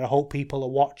listening, and I hope people are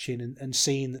watching and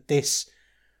seeing that this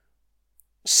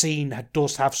scene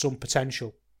does have some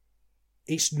potential.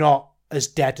 It's not as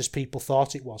dead as people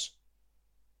thought it was.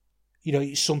 You know,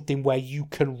 it's something where you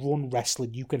can run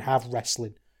wrestling, you can have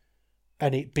wrestling,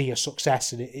 and it be a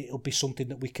success, and it'll be something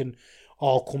that we can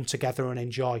all come together and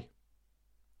enjoy.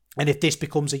 And if this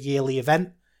becomes a yearly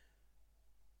event,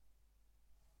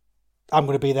 I'm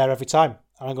going to be there every time,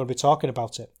 and I'm going to be talking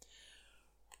about it.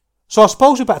 So I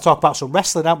suppose we better talk about some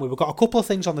wrestling, haven't we? We've got a couple of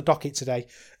things on the docket today.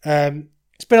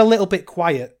 It's been a little bit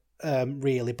quiet,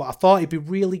 really, but I thought it'd be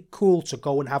really cool to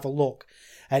go and have a look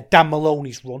at Dan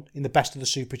Maloney's run in the Best of the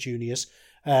Super Juniors.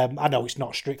 I know it's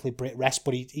not strictly Brit Rest,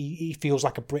 but he feels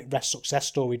like a Brit Rest success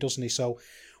story, doesn't he? So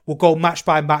we'll go match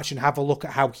by match and have a look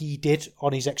at how he did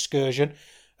on his excursion,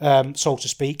 so to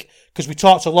speak. Because we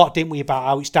talked a lot, didn't we, about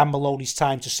how it's Dan Maloney's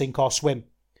time to sink or swim.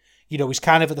 You know, he's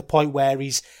kind of at the point where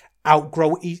he's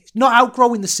not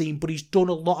outgrowing the scene, but he's done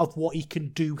a lot of what he can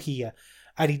do here.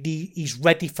 And he's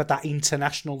ready for that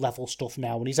international level stuff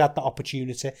now, and he's had that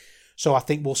opportunity. So I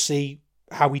think we'll see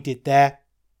how he did there.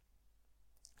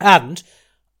 And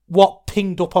what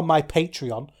pinged up on my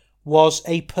Patreon was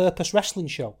a Purpose Wrestling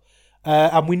show.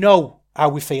 And we know how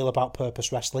we feel about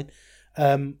Purpose Wrestling.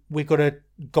 We're going to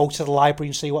go to the library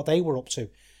and see what they were up to.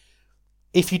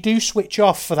 If you do switch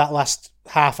off for that last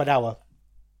half an hour,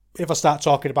 if I start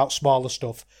talking about smaller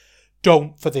stuff,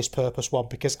 don't for this Purpose one,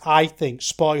 because I think,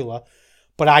 spoiler,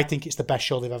 but I think it's the best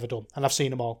show they've ever done, and I've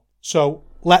seen them all. So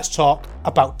let's talk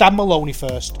about Dan Maloney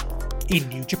first in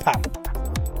New Japan.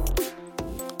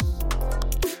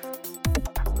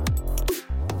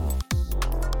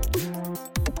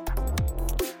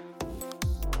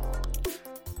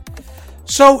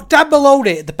 So, Dan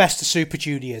Maloney at the Best of Super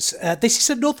Juniors. This is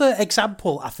another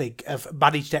example, I think, of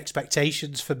managed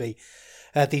expectations for me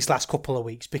these last couple of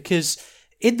weeks, because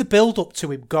in the build-up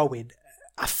to him going,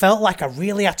 I felt like I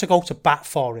really had to go to bat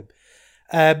for him.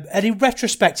 And in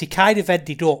retrospect, he kind of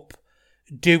ended up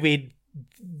doing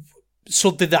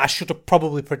something that I should have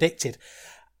probably predicted.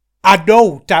 I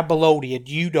know Dan Maloney, and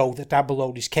you know that Dan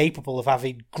Maloney is capable of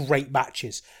having great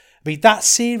matches. I mean, that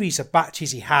series of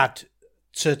matches he had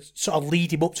to sort of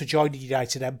lead him up to joining the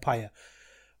United Empire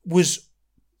was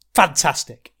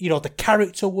fantastic. You know, the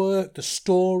character work, the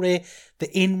story,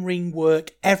 the in-ring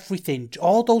work, everything.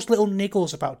 All those little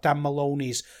niggles about Dan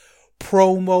Maloney's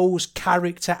promos,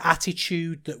 character,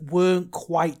 attitude that weren't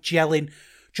quite gelling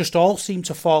just all seemed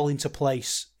to fall into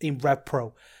place in Rev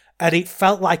Pro. And it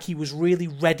felt like he was really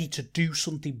ready to do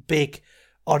something big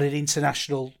on an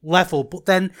international level. But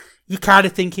then you're kind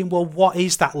of thinking, well, what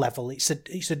is that level? It's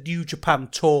a New Japan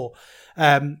tour.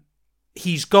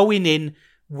 He's going in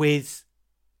with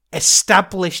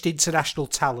established international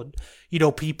talent. You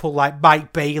know, people like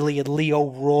Mike Bailey and Leo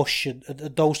Rush and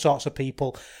those sorts of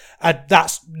people. And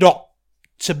that's not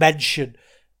to mention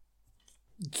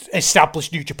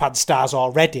established New Japan stars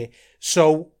already.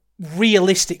 So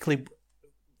realistically,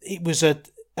 it was a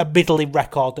middling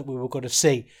record that we were going to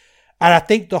see. And I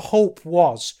think the hope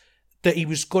was that he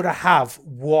was going to have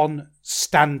one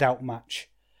standout match.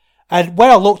 And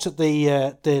when I looked at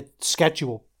the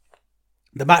schedule,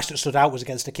 the match that stood out was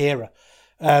against Akira,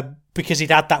 because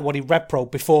he'd had that one in Red Pro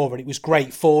before, and it was great,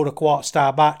 4.25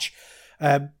 star match.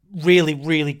 Really,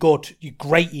 really good,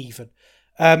 great even.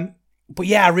 But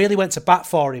yeah, I really went to bat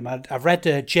for him. I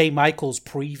read Jay Michaels'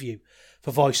 preview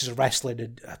for Voices of Wrestling,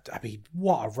 and I mean,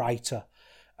 what a writer.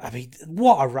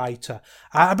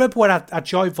 I remember when I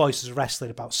joined Voices of Wrestling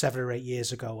about 7 or 8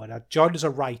 years ago, and I joined as a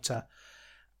writer,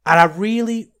 and I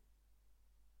really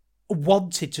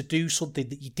wanted to do something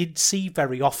that you didn't see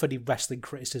very often in wrestling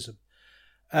criticism,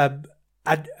 and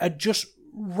just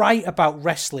write about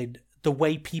wrestling the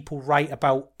way people write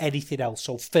about anything else.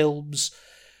 So films,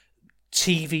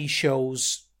 TV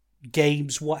shows,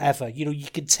 games, whatever. You know, you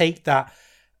can take that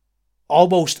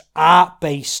almost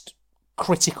art-based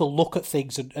critical look at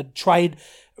things and try and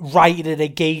write in an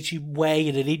engaging way,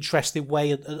 in an interesting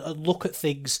way, and look at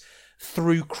things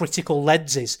through critical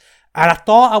lenses. And I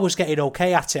thought I was getting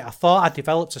okay at it. I thought I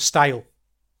developed a style.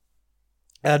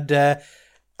 And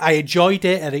I enjoyed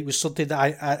it, and it was something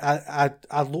that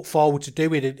I look forward to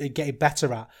doing and getting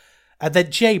better at. And then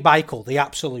Jay Michael, the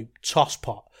absolute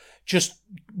tosspot, just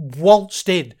waltzed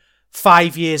in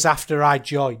 5 years after I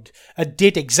joined and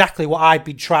did exactly what I'd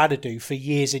been trying to do for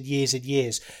years and years and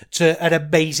years to an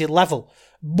amazing level,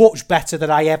 much better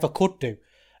than I ever could do.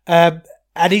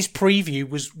 And his preview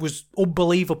was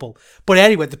unbelievable. But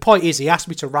anyway, the point is, he asked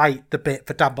me to write the bit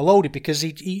for Dan Maloney because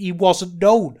he wasn't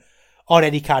known on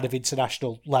any kind of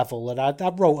international level. And I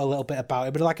wrote a little bit about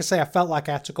him. But like I say, I felt like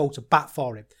I had to go to bat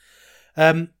for him.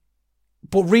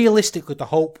 But realistically, the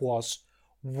hope was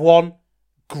one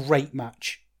great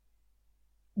match.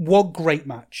 One great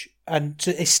match. And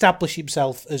to establish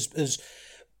himself as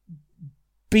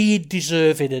being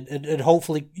deserving and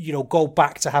hopefully, go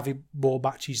back to having more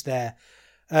matches there.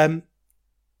 But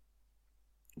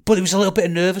it was a little bit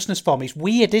of nervousness for me. It's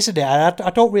weird, isn't it? I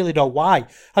don't really know why.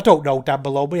 I don't know Dan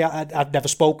Maloney. I'd never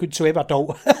spoken to him. I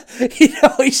don't,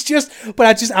 it's just,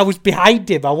 but I was behind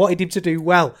him. I wanted him to do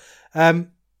well.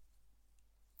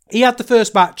 He had the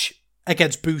first match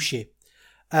against Bushi.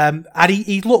 And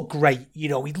he looked great. He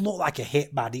looked like a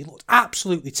hitman. He looked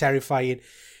absolutely terrifying.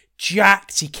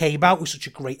 Jacked. He came out with such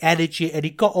a great energy and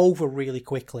he got over really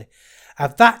quickly.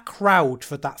 And that crowd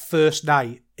for that first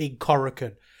night in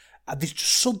Korakuen, there's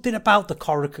just something about the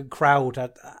Korakuen crowd.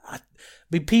 I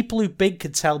mean, people who've been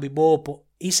can tell me more, but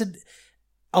isn't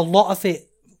a lot of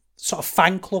it sort of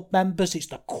fan club members? It's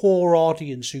the core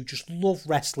audience who just love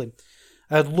wrestling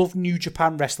and love New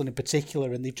Japan wrestling in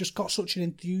particular, and they've just got such an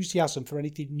enthusiasm for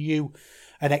anything new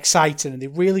and exciting, and they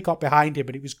really got behind him,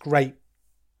 and it was great.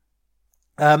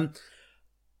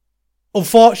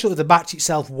 Unfortunately, the match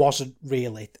itself wasn't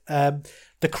really.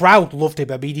 The crowd loved him.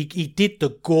 I mean, he did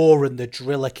the gore and the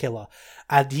driller killer,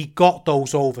 and he got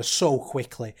those over so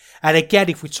quickly. And again,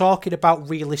 if we're talking about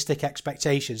realistic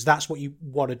expectations, that's what you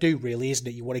want to do, really, isn't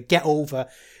it? You want to get over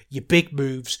your big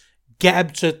moves, get them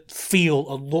to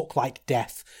feel and look like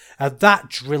death. And that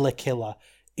driller killer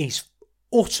is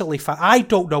utterly I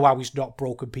don't know how he's not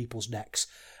broken people's necks.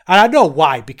 And I know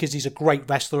why, because he's a great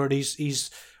wrestler and he's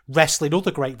wrestling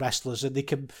other great wrestlers, and they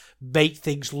can make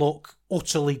things look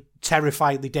utterly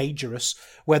terrifyingly dangerous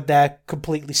when they're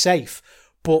completely safe.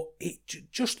 But it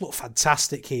just looked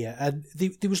fantastic here, and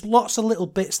there was lots of little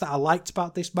bits that I liked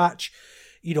about this match.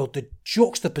 The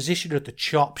juxtaposition of the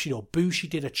chops. Bushi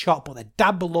did a chop, but then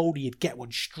Dan Maloney would get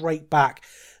one straight back,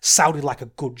 sounded like a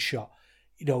gunshot.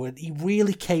 And he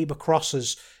really came across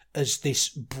as this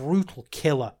brutal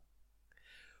killer.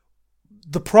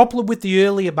 The problem with the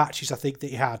earlier matches I think that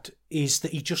he had is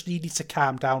that he just needed to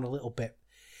calm down a little bit.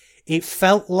 It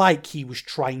felt like he was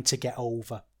trying to get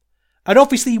over. And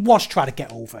obviously he was trying to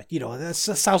get over. That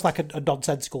sounds like a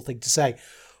nonsensical thing to say.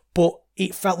 But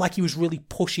it felt like he was really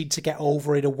pushing to get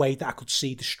over in a way that I could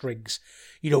see the strings.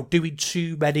 Doing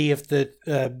too many of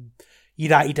the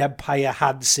United Empire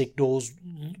hand signals,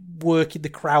 working the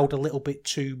crowd a little bit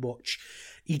too much.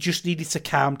 He just needed to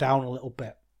calm down a little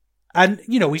bit. And,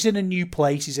 he's in a new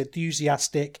place, he's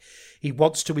enthusiastic, he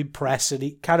wants to impress, and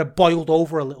it kind of boiled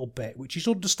over a little bit, which is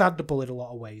understandable in a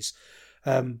lot of ways.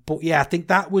 But yeah, I think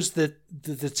that was the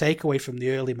takeaway from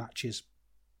the early matches.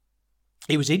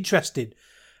 It was interesting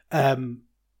from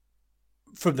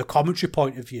the commentary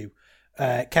point of view.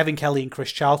 Kevin Kelly and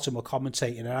Chris Charlton were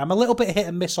commentating, and I'm a little bit hit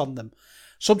and miss on them.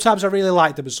 Sometimes I really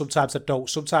like them and sometimes I don't.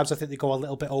 Sometimes I think they go a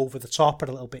little bit over the top and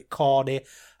a little bit corny,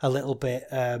 a little bit...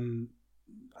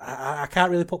 I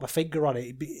can't really put my finger on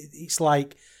it. It's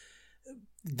like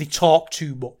they talk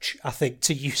too much, I think,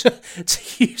 to use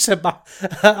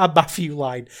a Matthew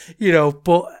line,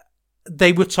 but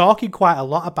they were talking quite a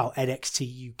lot about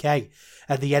NXT UK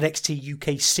and the NXT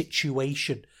UK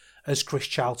situation, as Chris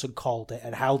Charlton called it,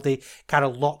 and how they kind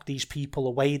of locked these people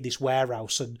away in this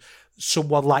warehouse, and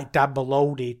someone like Dan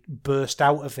Maloney burst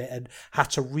out of it and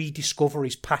had to rediscover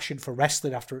his passion for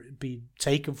wrestling after it had been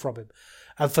taken from him.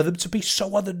 And for them to be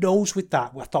so on the nose with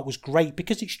that, I thought was great,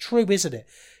 because it's true, isn't it?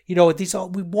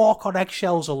 We walk on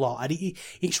eggshells a lot, and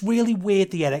it's really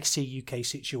weird, the NXT UK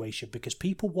situation, because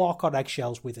people walk on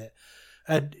eggshells with it,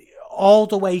 and all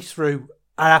the way through.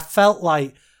 And I felt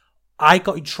like I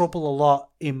got in trouble a lot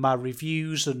in my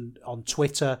reviews and on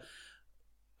Twitter,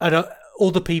 and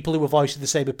other people who were voicing the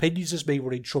same opinions as me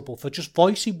were in trouble for just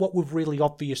voicing what were really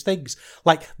obvious things,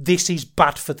 like this is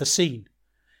bad for the scene.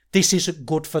 This isn't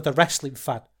good for the wrestling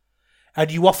fan. And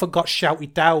you often got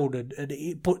shouted down,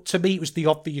 but to me it was the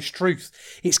obvious truth.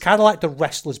 It's kind of like the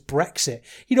wrestlers' Brexit.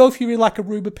 If you're in like a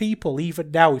room of people, even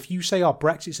now, if you say,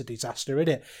 Brexit's a disaster,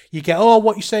 innit? You get,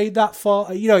 what you saying that for?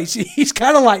 It's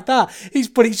kind of like that.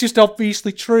 But it's just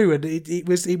obviously true, and it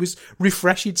was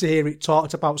refreshing to hear it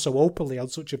talked about so openly on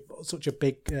such a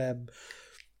big,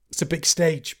 it's a big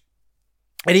stage.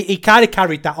 And he kind of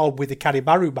carried that on with the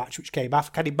Kanemaru match, which came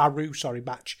after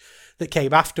match that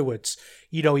came afterwards.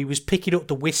 You know, he was picking up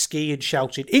the whiskey and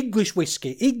shouting, "English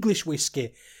whiskey, English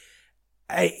whiskey."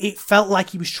 It felt like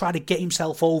he was trying to get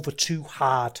himself over too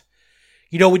hard.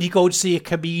 You know, when you go and see a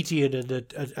comedian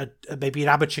and maybe an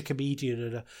amateur comedian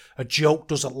and a joke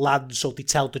doesn't land, so they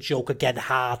tell the joke again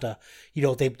harder. You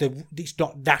know, it's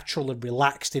not natural and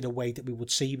relaxed in a way that we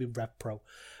would see him in Rev Pro.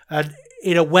 And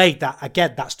in a way that,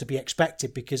 again, that's to be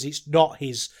expected because it's not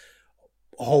his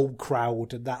home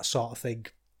crowd and that sort of thing.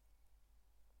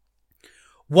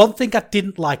 One thing I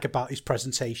didn't like about his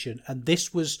presentation, and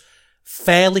this was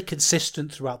fairly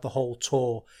consistent throughout the whole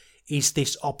tour, is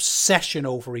this obsession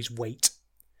over his weight.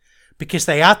 Because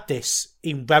they had this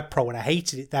in Rev Pro, and I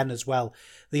hated it then as well.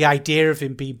 The idea of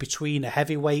him being between a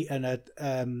heavyweight and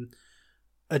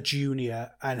a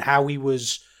junior, and how he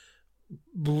was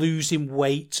losing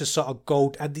weight to sort of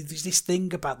go. And there's this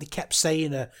thing about, they kept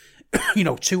saying,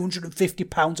 250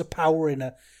 pounds of power in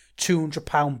a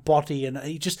 200-pound body, and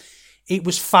it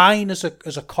was fine as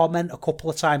a comment a couple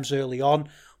of times early on,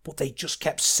 but they just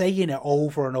kept saying it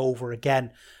over and over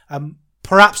again.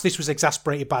 Perhaps this was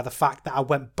exasperated by the fact that I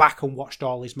went back and watched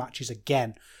all his matches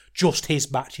again, just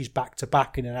his matches back to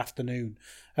back in an afternoon,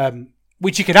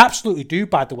 which you can absolutely do,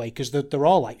 by the way, because they're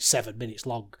all like 7 minutes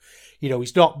long. You know,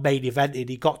 he's not main evented.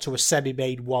 He got to a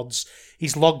semi-main once.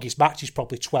 His longest match is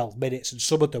probably 12 minutes, and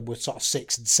some of them were sort of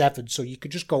 6 and 7, so you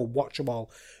could just go and watch them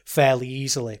all fairly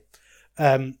easily.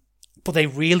 But they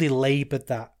really laboured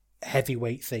that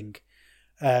heavyweight thing.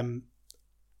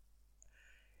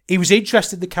 It was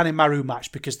interesting, the Kanemaru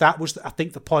match, because that was, I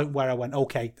think, the point where I went,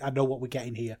 okay, I know what we're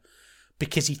getting here.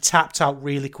 Because he tapped out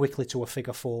really quickly to a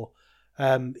figure four.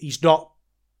 He's not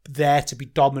there to be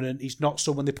dominant. He's not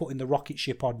someone they put in the rocket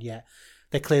ship on yet.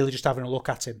 They're clearly just having a look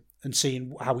at him and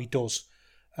seeing how he does.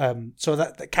 So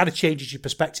that kind of changes your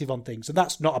perspective on things. And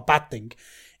that's not a bad thing.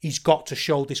 He's got to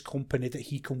show this company that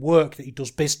he can work, that he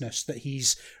does business, that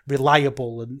he's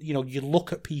reliable. And, you know, you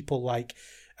look at people like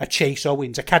a Chase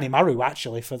Owens, a Kanemaru,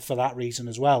 actually, for that reason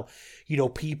as well. You know,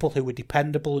 people who were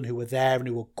dependable and who were there and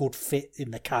who were good fit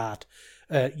in the card.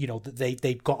 That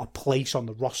they've got a place on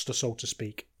the roster, so to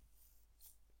speak.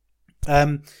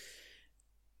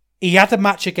 He had a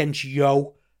match against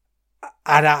Yo.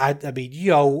 And I mean,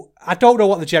 Yo, I don't know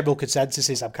what the general consensus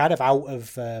is. I'm kind of out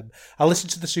of... I listen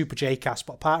to the Super J-Cast,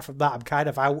 but apart from that, I'm kind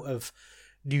of out of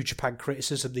New Japan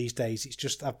criticism these days. It's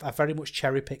just, I very much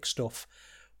cherry-pick stuff.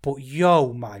 But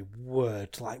Yo, my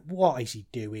word, like, what is he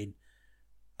doing?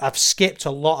 I've skipped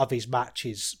a lot of his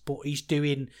matches, but he's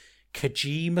doing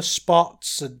Kojima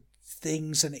spots and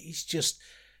things, and he's just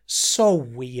so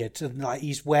weird. And like,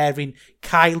 he's wearing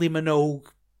Kylie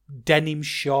Minogue denim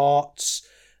shorts.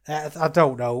 I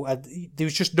don't know. There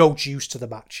was just no juice to the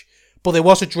match. But there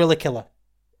was a driller killer.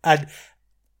 And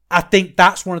I think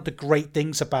that's one of the great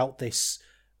things about this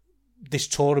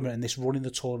tournament and this running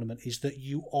the tournament, is that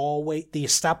they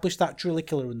establish that driller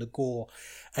killer and the gore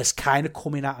as kind of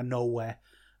coming out of nowhere.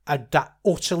 And that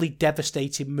utterly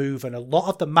devastating move. And a lot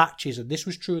of the matches, and this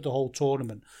was true of the whole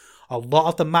tournament, a lot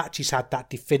of the matches had that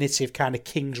definitive kind of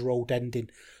King's Road ending,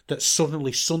 that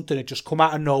suddenly something had just come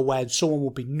out of nowhere and someone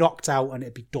would be knocked out and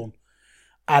it'd be done.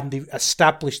 And they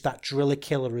established that driller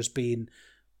killer as being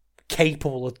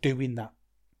capable of doing that.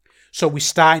 So we're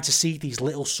starting to see these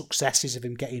little successes of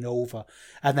him getting over.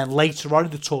 And then later on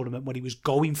in the tournament, when he was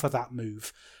going for that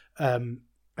move, and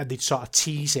they'd sort of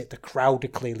tease it, the crowd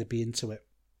would clearly be into it.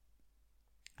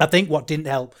 I think what didn't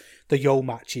help the Yo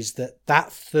match is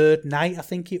that third night, I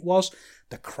think it was,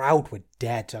 the crowd were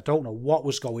dead. I don't know what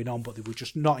was going on, but they were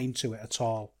just not into it at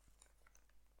all.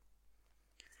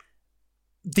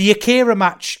 The Akira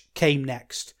match came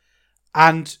next.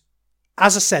 And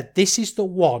as I said, this is the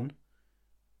one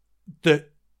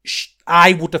that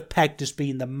I would have pegged as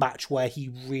being the match where he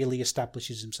really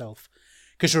establishes himself.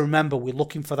 Because remember, we're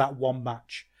looking for that one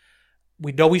match.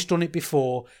 We know he's done it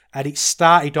before, and it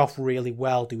started off really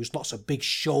well. There was lots of big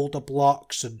shoulder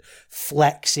blocks and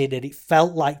flexing, and it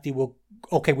felt like they were,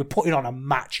 okay, we're putting on a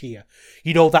match here.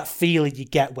 You know, that feeling you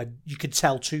get when you can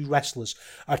tell two wrestlers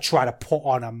are trying to put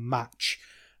on a match.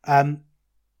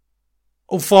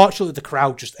 Unfortunately, the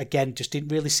crowd just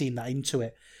didn't really seem that into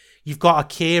it. You've got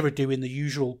Akira doing the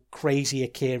usual crazy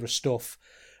Akira stuff.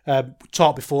 We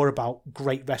talked before about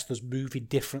great wrestlers moving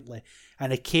differently,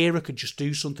 and Akira could just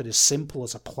do something as simple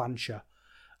as a plancha,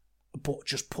 but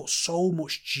just put so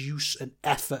much juice and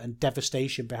effort and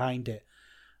devastation behind it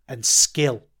and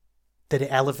skill that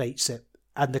it elevates it,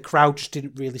 and the crowd just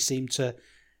didn't really seem to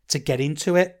get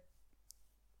into it.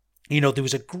 You know, there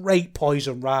was a great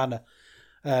Poison Rana.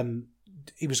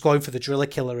 He was going for the driller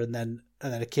killer, and then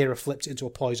Akira flipped it into a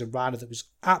Poison Rana that was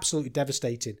absolutely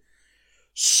devastating.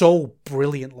 So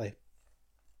brilliantly.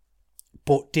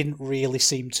 but didn't really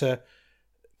seem to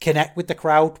connect with the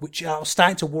crowd, which I was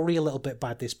starting to worry a little bit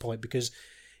by this point because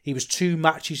he was 2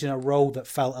 matches in a row that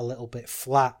felt a little bit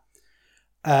flat.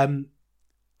 And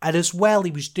as well,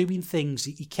 he was doing things,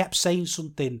 he kept saying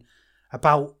something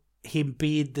about him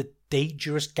being the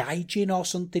dangerous gaijin or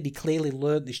something. He clearly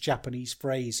learned this Japanese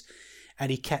phrase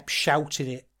and he kept shouting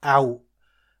it out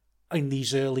in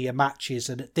these earlier matches.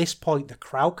 And at this point, the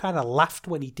crowd kind of laughed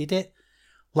when he did it,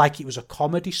 like it was a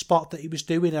comedy spot that he was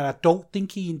doing. And I don't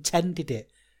think he intended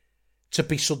it to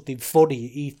be something funny.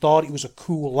 He thought it was a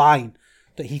cool line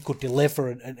that he could deliver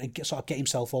and sort of get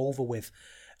himself over with.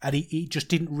 And he just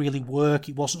didn't really work.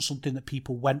 It wasn't something that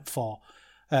people went for.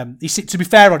 To be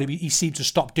fair on him, he seemed to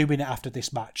stop doing it after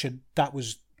this match, and that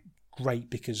was great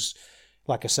because,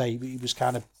 like I say, he was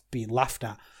kind of being laughed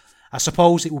at. I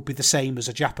suppose it would be the same as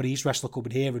a Japanese wrestler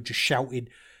coming here and just shouting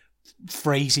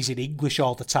phrases in English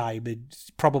all the time, and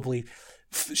probably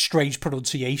strange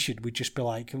pronunciation. We'd just be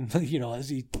like,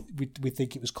 we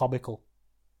think it was comical.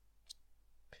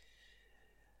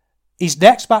 His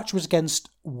next match was against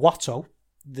Watto,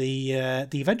 the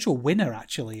eventual winner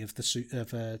actually of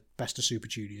the Best of Super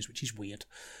Juniors, which is weird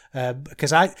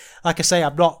because I'm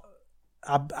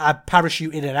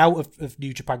parachute in and out of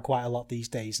New Japan quite a lot these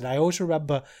days, and I always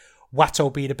remember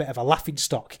Watto being a bit of a laughing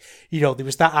stock. There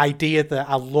was that idea that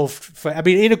I loved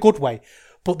in a good way,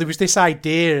 but there was this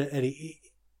idea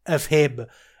of him,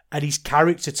 and his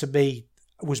character to me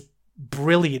was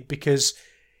brilliant because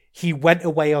he went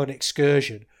away on an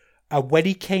excursion, and when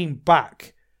he came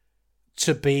back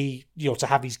to be, to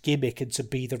have his gimmick and to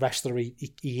be the wrestler he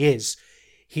is,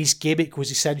 his gimmick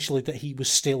was essentially that he was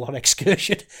still on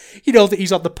excursion, that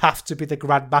he's on the path to be the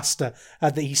Grand Master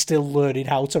and that he's still learning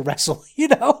how to wrestle,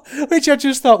 which I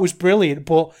just thought was brilliant.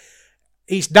 But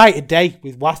it's night and day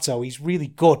with Watto. He's really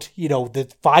good.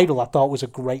 The final I thought was a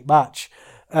great match.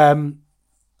 But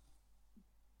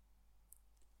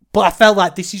I felt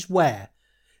like this is where,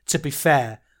 to be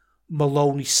fair,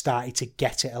 Maloney started to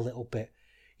get it a little bit.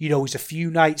 He's a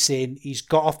few nights in, he's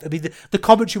got off. The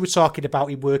commentary were talking about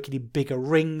him working in bigger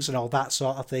rings and all that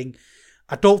sort of thing.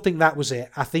 I don't think that was it.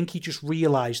 I think he just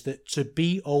realised that to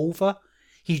be over,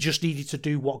 he just needed to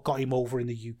do what got him over in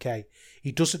the UK.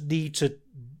 He doesn't need to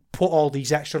put all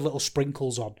these extra little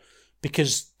sprinkles on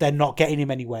because they're not getting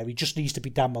him anywhere. He just needs to be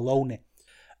Dan Maloney.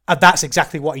 And that's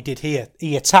exactly what he did here.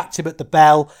 He attacked him at the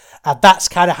bell, and that's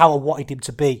kind of how I wanted him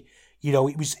to be.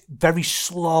 It was very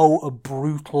slow and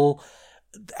brutal.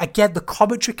 Again, the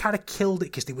commentary kind of killed it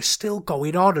because they were still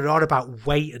going on and on about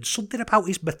weight and something about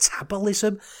his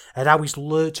metabolism and how he's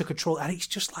learned to control. And it's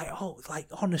just like,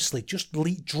 honestly, just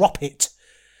drop it.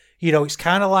 It's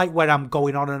kind of like when I'm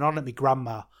going on and on at my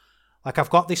grandma. Like, I've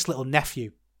got this little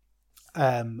nephew,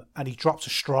 and he dropped a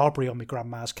strawberry on my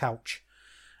grandma's couch.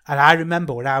 And I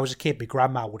remember when I was a kid, my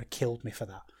grandma would have killed me for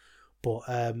that. But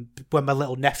when my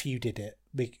little nephew did it,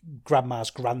 my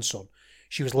grandma's grandson,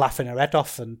 she was laughing her head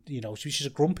off, and she's a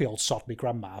grumpy old sod, my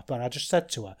grandma. But I just said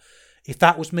to her, if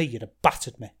that was me, you'd have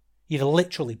battered me. You'd have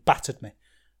literally battered me.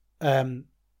 And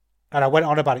I went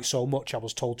on about it so much, I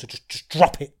was told to just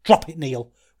drop it,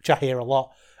 Neil, which I hear a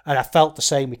lot. And I felt the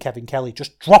same with Kevin Kelly.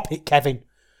 Just drop it, Kevin.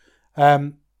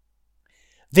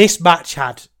 This match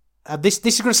had, this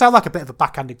is going to sound like a bit of a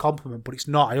backhanded compliment, but it's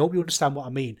not. I hope you understand what I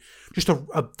mean. Just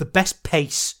the best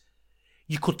pace.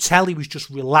 You could tell he was just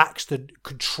relaxed and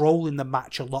controlling the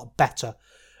match a lot better.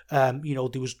 There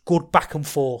was good back and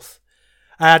forth.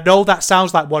 And I know that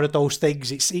sounds like one of those things.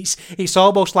 It's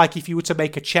almost like if you were to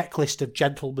make a checklist of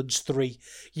Gentleman's 3,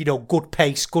 good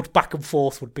pace, good back and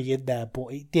forth would be in there, but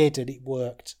it did and it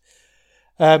worked.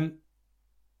 He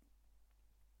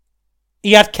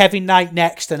had Kevin Knight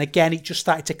next, and again, it just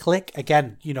started to click.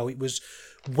 Again, it was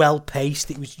well paced.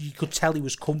 You could tell he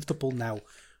was comfortable now.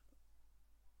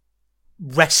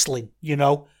 Wrestling,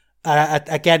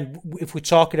 again, if we're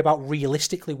talking about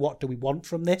realistically, what do we want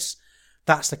from this?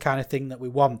 That's the kind of thing that we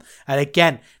want. And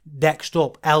again, next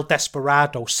up, El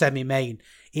Desperado, semi-main.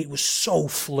 It was so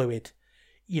fluid,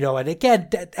 and again,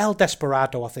 El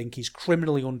Desperado, I think, is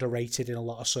criminally underrated in a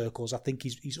lot of circles. I think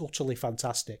he's utterly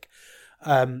fantastic.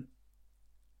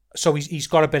 So he's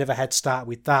got a bit of a head start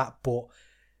with that, but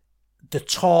the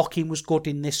talking was good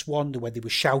in this one, the way they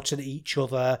were shouting at each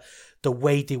other, the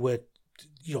way they were,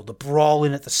 the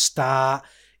brawling at the start.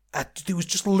 There was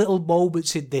just little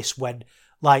moments in this when,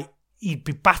 like, he'd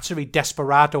be battering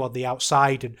Desperado on the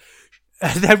outside and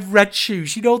then Red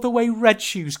Shoes, the way Red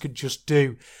Shoes could just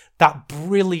do that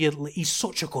brilliantly. He's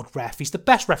such a good ref. He's the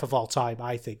best ref of all time,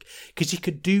 I think, because he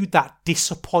could do that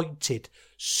disappointed,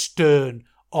 stern,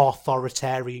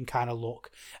 authoritarian kind of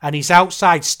look. And he's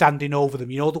outside standing over them.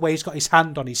 The way he's got his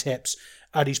hand on his hips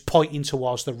and he's pointing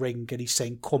towards the ring and he's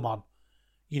saying, come on,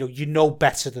 you know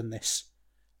better than this.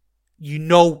 You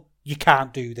know you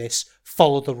can't do this.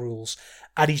 Follow the rules.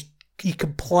 And he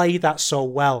can play that so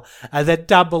well. And then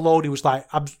Dan Maloney was like,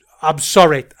 I'm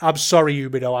sorry,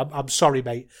 Umino, I'm sorry,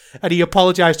 mate. And he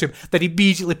apologised to him. Then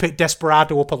immediately picked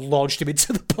Desperado up and launched him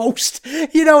into the post.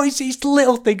 It's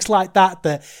little things like that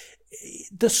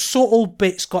the subtle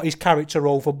bits got his character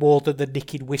over more than the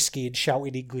nicking whiskey and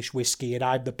shouting English whiskey and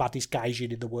I'm the baddest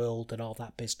gaijin in the world and all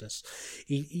that business.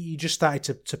 He just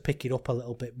started to pick it up a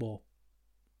little bit more.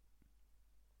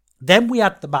 Then we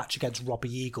had the match against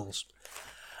Robbie Eagles.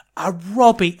 And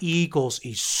Robbie Eagles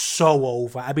is so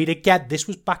over. I mean, again, this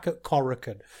was back at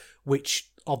Korakuen, which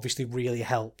obviously really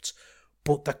helped.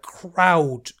 But the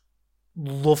crowd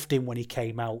loved him when he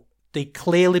came out. They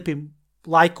clearly been,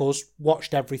 like us,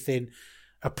 watched everything,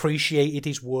 appreciated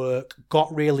his work,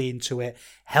 got really into it.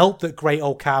 Helped that Great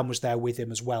O'Khan was there with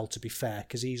him as well, to be fair,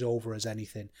 because he's over as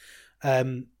anything.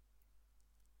 And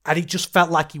it just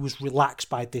felt like he was relaxed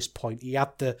by this point. He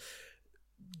had the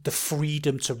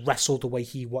freedom to wrestle the way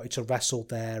he wanted to wrestle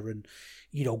there, and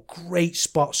great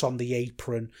spots on the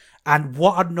apron. And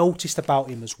what I noticed about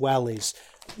him as well is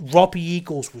Robbie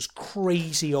Eagles was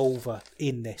crazy over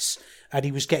in this, and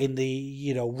he was getting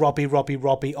the Robbie,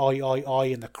 oi oi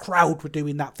oi, and the crowd were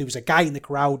doing that. There was a guy in the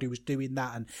crowd who was doing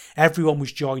that, and everyone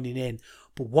was joining in.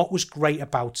 But what was great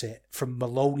about it, from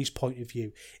Maloney's point of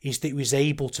view, is that he was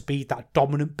able to be that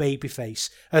dominant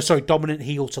dominant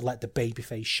heel to let the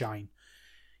babyface shine.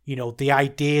 The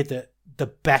idea that the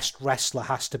best wrestler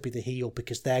has to be the heel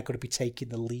because they're going to be taking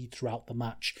the lead throughout the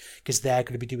match, because they're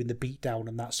going to be doing the beatdown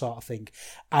and that sort of thing.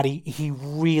 And he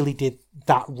really did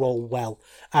that role well.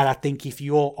 And I think if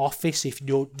you're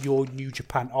New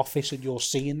Japan office and you're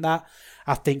seeing that,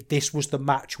 I think this was the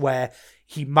match where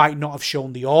he might not have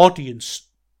shown the audience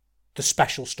the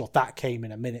special stuff. That came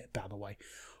in a minute, by the way.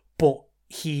 But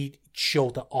he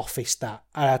showed the office that.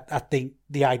 And I think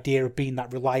the idea of being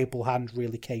that reliable hand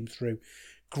really came through.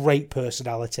 Great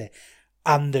personality.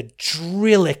 And the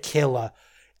Driller Killer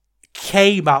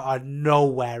came out of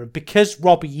nowhere. And because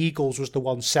Robbie Eagles was the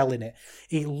one selling it,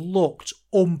 it looked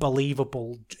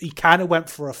unbelievable. He kind of went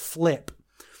for a flip.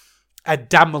 And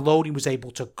Dan Maloney was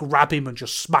able to grab him and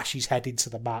just smash his head into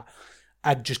the mat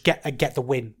and just get the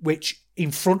win. Which,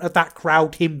 in front of that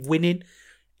crowd, him winning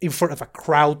in front of a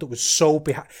crowd that was so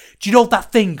behind. Do you know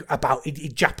that thing about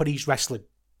in Japanese wrestling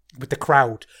with the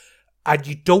crowd? And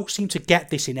you don't seem to get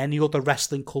this in any other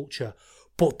wrestling culture,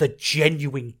 but the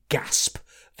genuine gasp,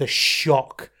 the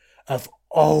shock of,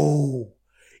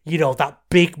 that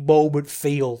big moment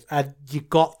feel. And you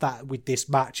got that with this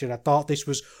match. And I thought this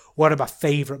was one of my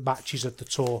favourite matches of the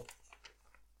tour.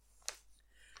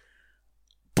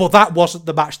 But that wasn't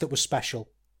the match that was special.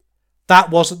 That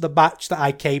wasn't the match that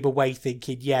I came away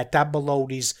thinking, yeah, Dan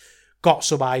Maloney's got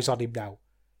some eyes on him now.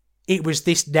 It was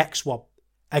this next one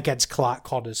against Clark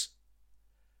Connors.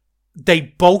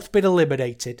 They'd both been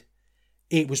eliminated.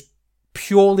 It was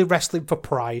purely wrestling for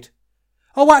pride.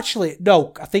 Oh, actually,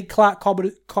 no. I think Clark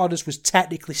Connors was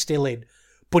technically still in,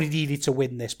 but he needed to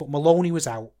win this. But Maloney was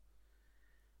out.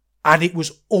 And it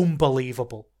was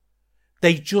unbelievable.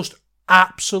 They just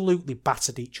absolutely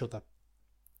battered each other.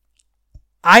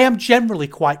 I am generally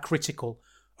quite critical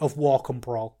of Walk and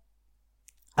Brawl.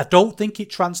 I don't think it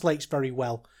translates very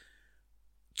well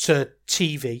to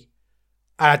TV.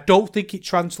 And I don't think it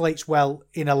translates well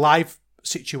in a live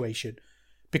situation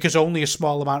because only a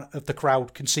small amount of the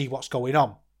crowd can see what's going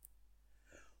on.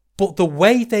 But the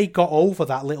way they got over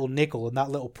that little niggle and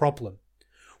that little problem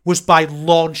was by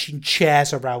launching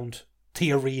chairs around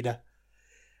the arena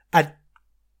and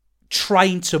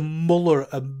trying to muller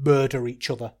and murder each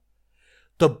other.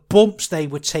 The bumps they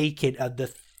were taking and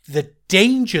the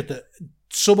danger that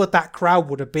some of that crowd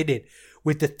would have been in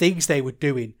with the things they were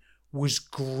doing was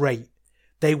great.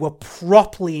 They were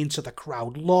properly into the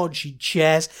crowd, launching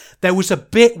chairs. There was a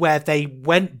bit where they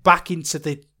went back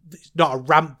into not a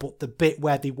ramp, but the bit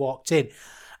where they walked in,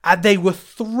 and they were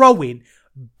throwing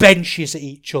benches at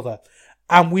each other.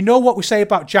 And we know what we say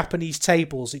about Japanese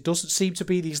tables. It doesn't seem to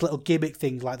be these little gimmick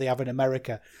things like they have in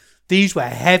America. These were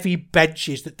heavy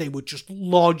benches that they were just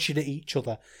launching at each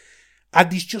other. And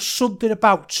there's just something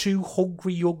about two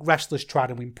hungry young wrestlers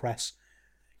trying to impress.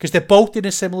 Because they're both in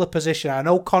a similar position. I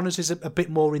know Connors is a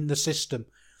bit more in the system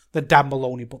than Dan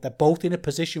Maloney, but they're both in a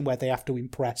position where they have to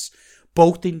impress.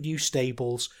 Both in new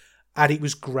stables. And it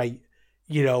was great,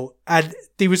 And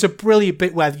there was a brilliant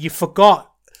bit where you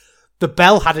forgot the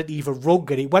bell hadn't even rung,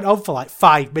 and it went on for like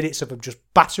 5 minutes of them just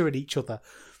battering each other.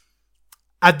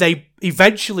 And they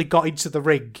eventually got into the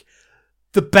ring.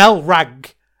 The bell rang,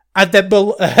 And then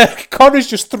Connors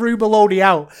just threw Maloney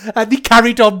out, and he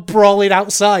carried on brawling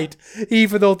outside,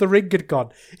 even though the ring had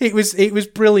gone. It was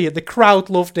brilliant. The crowd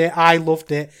loved it. I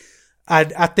loved it.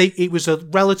 And I think it was a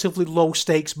relatively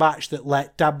low-stakes match that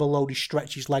let Dan Maloney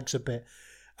stretch his legs a bit.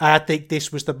 And I think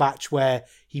this was the match where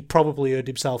he probably earned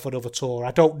himself another tour.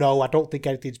 I don't know. I don't think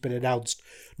anything's been announced.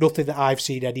 Nothing that I've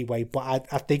seen anyway. But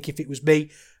I think if it was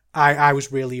me, I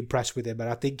was really impressed with him. And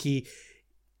I think he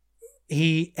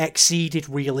exceeded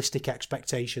realistic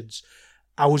expectations.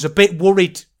 I was a bit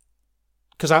worried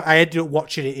because I ended up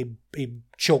watching it in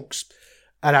chunks,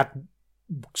 and I'd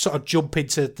sort of jump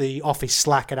into the office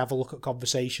Slack and have a look at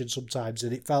conversations sometimes,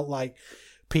 and it felt like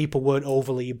people weren't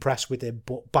overly impressed with him.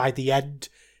 But by the end,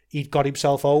 he'd got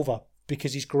himself over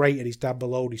because he's great and he's Dan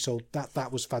Maloney. So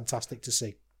that was fantastic to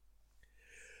see.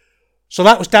 So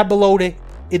that was Dan Maloney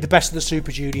in the Best of the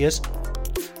Super Juniors.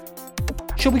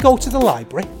 Shall we go to the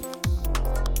library?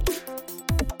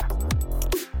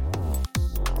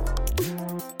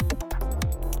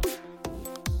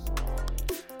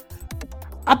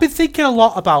 I've been thinking a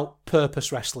lot about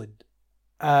Purpose Wrestling,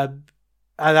 and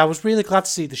I was really glad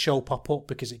to see the show pop up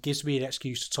because it gives me an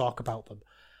excuse to talk about them.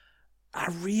 I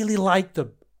really like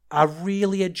them. I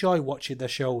really enjoy watching their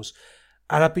shows,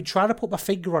 and I've been trying to put my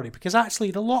finger on it because actually,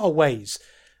 in a lot of ways,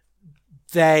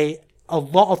 a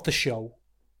lot of the show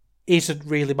isn't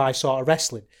really my sort of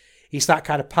wrestling. It's that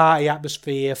kind of party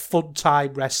atmosphere, fun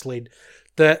time wrestling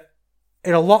that,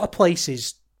 in a lot of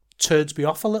places, turns me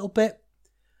off a little bit.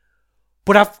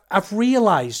 But I've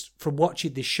realised from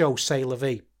watching this show, C'est La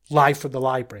Vie, live from the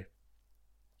library,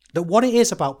 that what it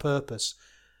is about Purpose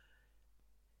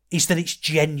is that it's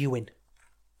genuine.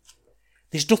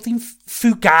 There's nothing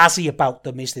fugazi about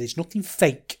them, is there? There's nothing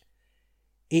fake.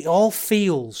 It all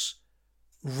feels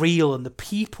real, and the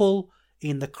people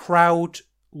in the crowd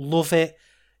love it.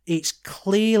 It's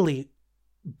clearly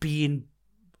being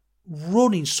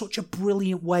run in such a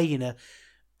brilliant way, in a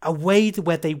way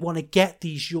where they want to get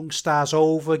these young stars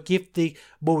over, give the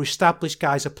more established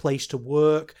guys a place to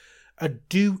work, and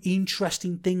do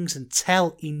interesting things and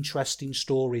tell interesting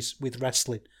stories with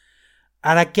wrestling.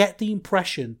 And I get the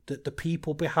impression that the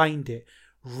people behind it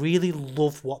really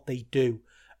love what they do,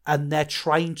 and they're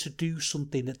trying to do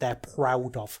something that they're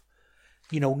proud of.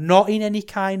 You know, not in any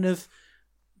kind of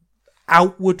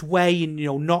outward way, and, you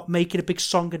know, not making a big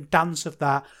song and dance of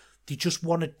that. They just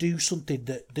want to do something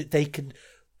that they can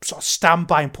sort of stand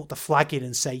by and put the flag in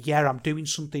and say, yeah, I'm doing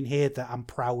something here that I'm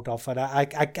proud of. And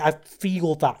I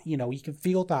feel that, you know, you can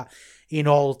feel that in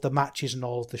all of the matches and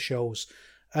all of the shows.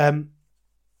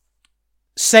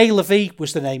 C'est La Vie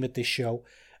was the name of this show.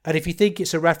 And if you think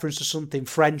it's a reference to something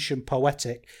French and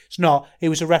poetic, it's not. It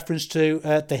was a reference to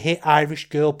the hit Irish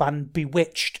girl band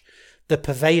Bewitched, the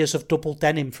purveyors of double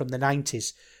denim from the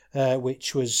 90s.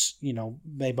 Which was, you know,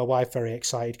 made my wife very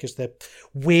excited because they're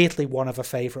weirdly one of her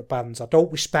favourite bands. I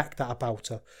don't respect that about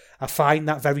her. I find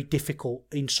that very difficult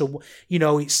in some, you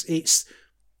know, it's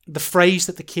the phrase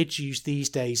that the kids use these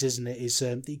days, isn't it? Is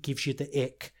it gives you the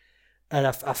ick. And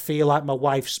I feel like my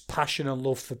wife's passion and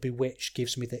love for Bewitched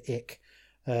gives me the ick.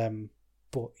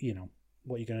 But, you know,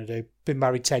 what are you going to do? Been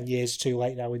married 10 years, too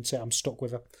late now, isn't it? I'm stuck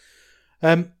with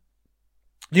her.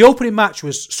 The opening match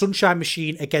was Sunshine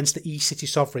Machine against the E-City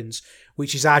Sovereigns,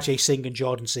 which is RJ Singh and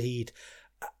Jordan Saheed.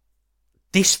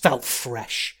 This felt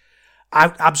fresh.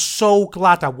 I'm so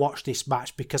glad I watched this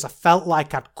match because I felt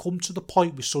like I'd come to the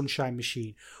point with Sunshine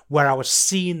Machine where I was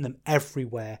seeing them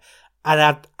everywhere,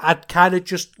 and I'd kind of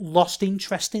just lost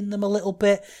interest in them a little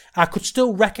bit. I could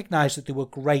still recognise that they were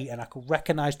great, and I could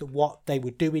recognise that what they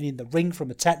were doing in the ring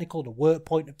from a technical and work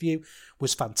point of view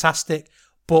was fantastic,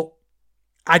 but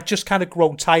I'd just kind of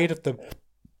grown tired of them.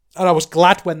 And I was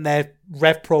glad when their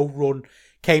Rev Pro run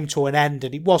came to an end,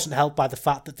 and it wasn't helped by the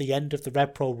fact that the end of the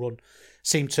Rev Pro run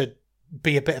seemed to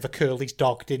be a bit of a Curly's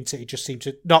dog, didn't it? It just seemed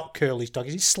to, not Curly's dog,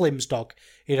 it's Slim's dog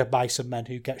in a Mice and Men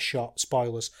who gets shot,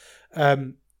 spoilers.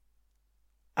 And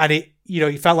it, you know,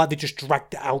 it felt like they just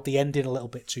dragged it out the ending a little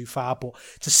bit too far, but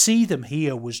to see them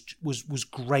here was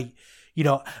great. You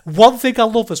know, one thing I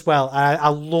love as well, I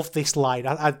love this line,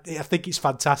 I think it's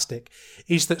fantastic,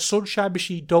 is that Sunshine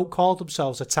Machine don't call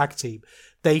themselves a tag team.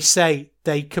 They say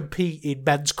they compete in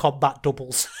men's combat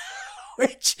doubles,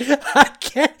 which I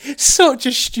get, such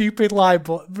a stupid line,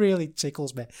 but really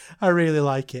tickles me. I really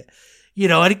like it. You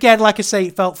know, and again, like I say,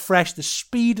 it felt fresh. The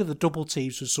speed of the double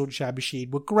teams for Sunshine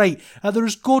Machine were great, and they're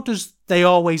as good as they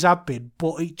always have been,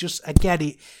 but it just,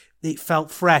 again, it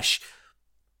felt fresh.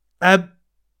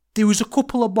 There was a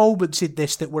couple of moments in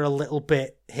this that were a little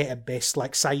bit hit and miss,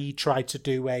 like Saeed tried to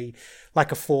do a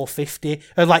 450,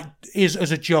 like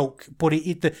as a joke, but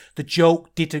the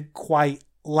joke didn't quite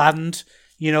land.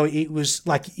 You know, it was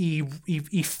like he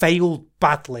failed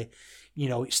badly. You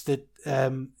know, it's the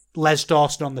Les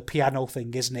Dawson on the piano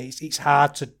thing, isn't it? It's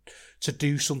hard to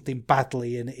do something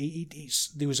badly, and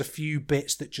there was a few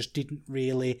bits that just didn't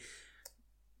really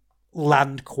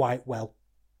land quite well.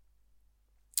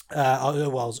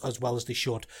 As well as they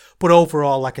should. But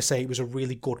overall, like I say, it was a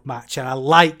really good match. And I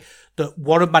like that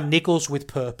one of my niggles with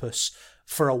Purpose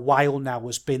for a while now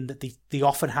has been that they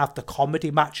often have the comedy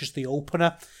match as the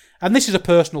opener. And this is a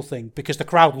personal thing because the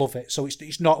crowd love it. So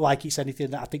it's not like it's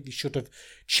anything that I think they should have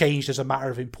changed as a matter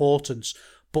of importance.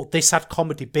 But this had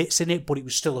comedy bits in it, but it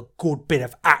was still a good bit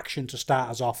of action to start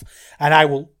us off. And I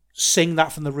will sing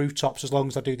that from the rooftops as long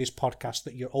as I do this podcast,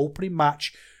 that your opening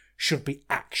match should be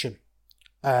action.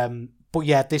 But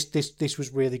yeah, this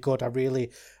was really good. I really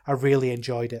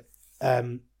enjoyed it.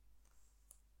 I'm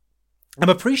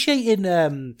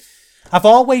appreciating. I've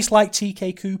always liked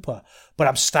TK Cooper, but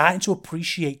I'm starting to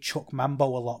appreciate Chuck Mambo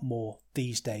a lot more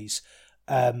these days.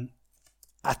 I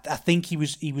think he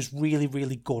was really,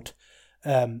 really good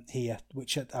here,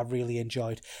 which I really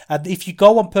enjoyed. And if you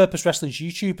go on Purpose Wrestling's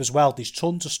YouTube as well, there's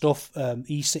tons of stuff.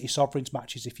 East City Sovereigns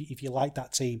matches. If you like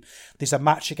that team, there's a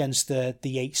match against the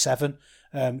 8-7.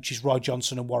 Which is Roy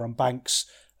Johnson and Warren Banks.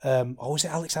 Was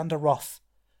it Alexander Roth?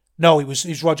 No, it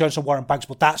was Roy Johnson and Warren Banks,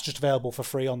 but that's just available for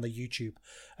free on the YouTube.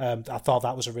 I thought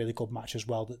that was a really good match as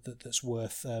well that's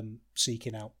worth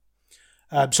seeking out.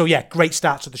 So yeah, great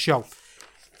start to the show.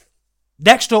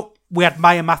 Next up, we had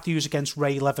Maya Matthews against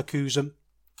Ray Leverkusen.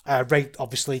 Ray,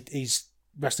 obviously, is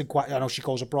wrestling quite... I know she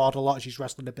goes abroad a lot. She's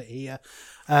wrestling a bit here.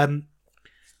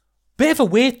 Bit of a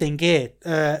weird thing here.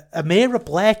 Amira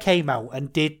Blair came out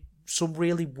and did some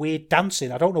really weird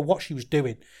dancing. I don't know what she was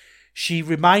doing. She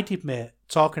reminded me,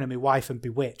 talking to my wife and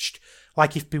Bewitched,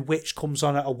 like if Bewitched comes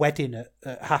on at a wedding at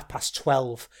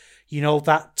 12:30, you know,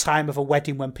 that time of a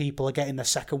wedding when people are getting their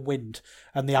second wind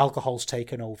and the alcohol's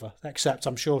taken over. Except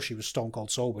I'm sure she was stone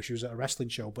cold sober. She was at a wrestling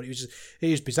show, but it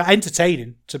was bizarre.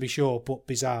 Entertaining, to be sure, but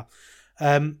bizarre.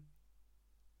 Maya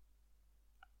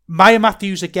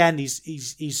Matthews, again,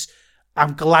 is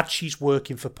I'm glad she's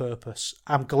working for Purpose.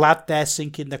 I'm glad they're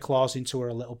sinking their claws into her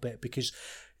a little bit because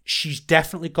she's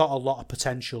definitely got a lot of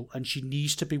potential and she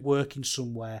needs to be working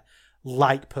somewhere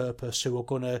like Purpose who are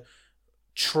going to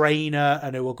train her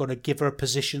and who are going to give her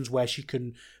positions where she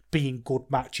can be in good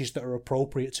matches that are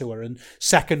appropriate to her. And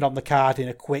second on the card in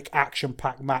a quick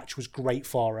action-packed match was great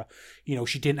for her. You know,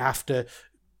 she didn't have to...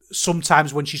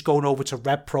 Sometimes when she's going over to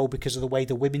Red Pro because of the way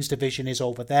the women's division is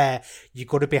over there, you've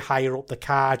got to be higher up the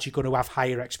card. You're going to have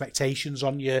higher expectations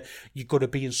on you. You've got to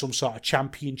be in some sort of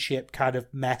championship kind of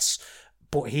mess.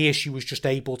 But here she was just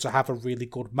able to have a really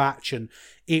good match. And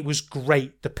it was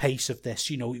great, the pace of this.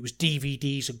 You know, it was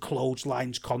DVDs and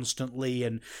clotheslines constantly.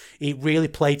 And it really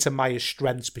played to Maya's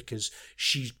strengths because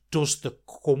she does the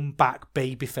comeback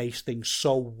babyface thing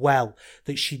so well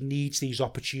that she needs these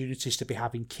opportunities to be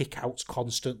having kickouts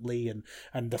constantly and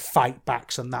the fight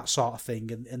backs and that sort of thing.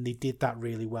 And they did that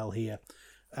really well here.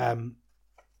 Then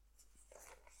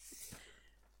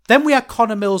we had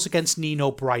Connor Mills against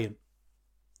Nino Bryant.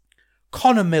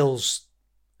 Connor Mills.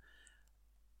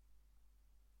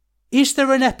 Is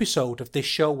there an episode of this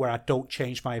show where I don't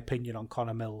change my opinion on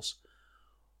Connor Mills?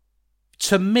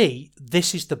 To me,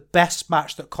 this is the best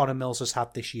match that Connor Mills has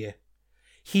had this year.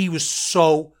 He was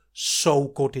so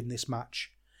good in this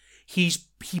match. He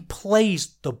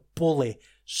plays the bully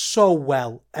so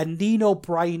well. And Nino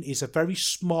Bryant is a very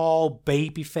small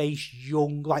babyface,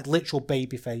 young, like literal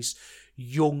babyface,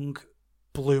 young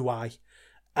blue eye.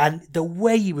 And the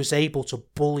way he was able to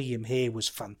bully him here was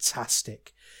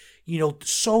fantastic. You know,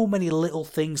 so many little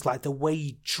things like the way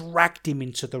he dragged him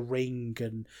into the ring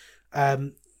and,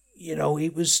 you know,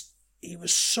 it was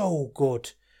so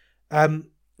good.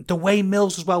 The way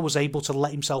Mills as well was able to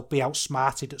let himself be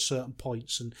outsmarted at certain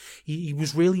points, and he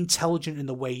was really intelligent in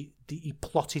the way that he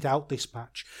plotted out this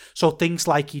match. So things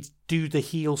like he'd do the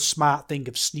heel smart thing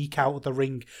of sneak out of the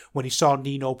ring when he saw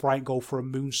Nino Bryant go for a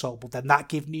moonsault, but then that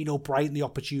gave Nino Bryant the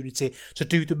opportunity to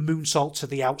do the moonsault to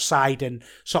the outside and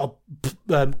sort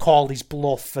of call his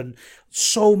bluff, and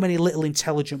so many little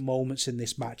intelligent moments in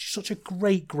this match. Such a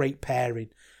great pairing.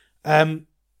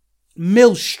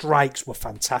 Mills' strikes were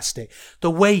fantastic.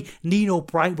 The way Nino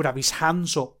Bryant would have his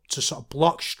hands up to sort of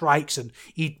block strikes and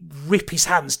he'd rip his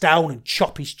hands down and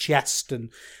chop his chest, and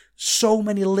so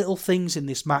many little things in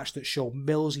this match that show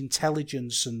Mills'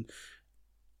 intelligence. And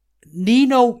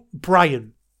Nino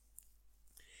Bryant,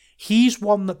 he's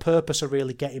one that Purpose are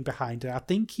really getting behind, and I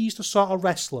think he's the sort of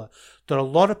wrestler that a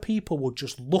lot of people would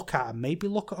just look at and maybe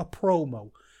look at a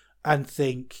promo and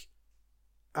think,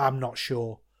 I'm not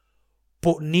sure.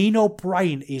 But Nino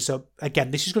Bryan is again,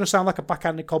 this is going to sound like a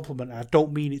backhanded compliment, and I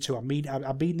don't mean it to. I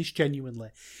mean this genuinely.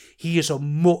 He is a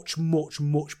much, much,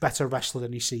 much better wrestler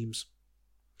than he seems.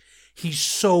 He's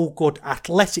so good.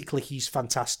 Athletically, he's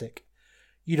fantastic.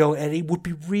 And it would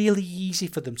be really easy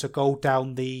for them to go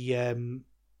down the,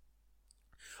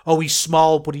 he's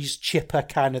small, but he's chipper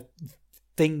kind of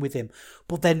thing with him.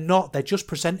 But they're not. They're just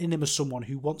presenting him as someone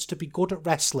who wants to be good at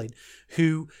wrestling,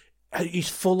 who is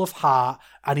full of heart,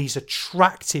 and he's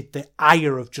attracted the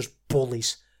ire of just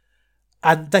bullies.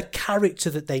 And the character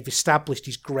that they've established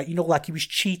is great. Like he was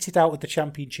cheated out of the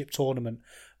championship tournament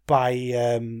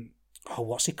by,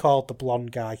 what's he called? The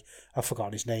blonde guy. I've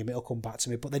forgotten his name. It'll come back to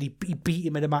me. But then he beat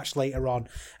him in a match later on.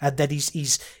 And then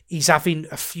he's having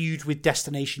a feud with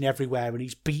Destination Everywhere, and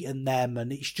he's beaten them.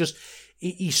 And it's just,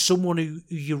 he's someone who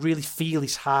you really feel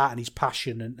his heart and his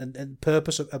passion and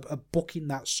purpose of booking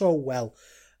that so well.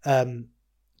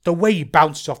 The way he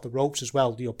bounces off the ropes as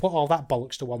well, put all that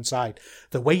bollocks to one side.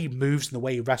 The way he moves and the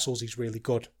way he wrestles, he's really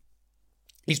good.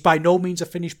 He's by no means a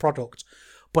finished product.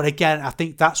 But again, I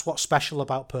think that's what's special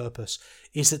about Purpose,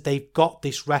 is that they've got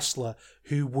this wrestler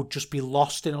who would just be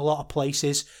lost in a lot of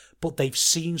places, but they've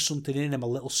seen something in him, a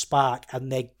little spark,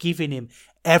 and they're giving him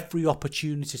every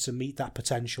opportunity to meet that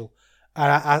potential. And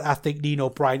I think Nino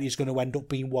Bryan is going to end up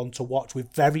being one to watch. We're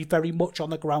very, very much on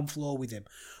the ground floor with him,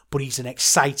 but he's an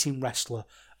exciting wrestler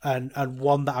and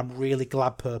one that I'm really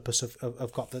glad Purpose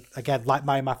have got the, again, like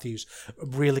Maya Matthews,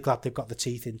 I'm really glad they've got the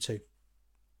teeth into.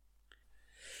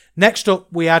 Next up,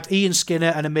 we had Ian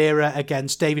Skinner and Amira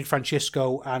against David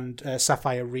Francisco and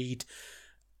Sapphire Reed.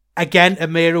 Again,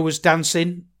 Amira was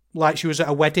dancing like she was at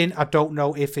a wedding. I don't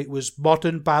know if it was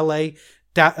modern ballet,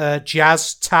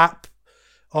 jazz, tap,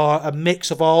 or a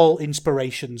mix of all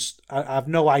inspirations. I have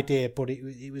no idea, but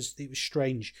it was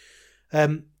strange.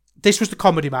 This was the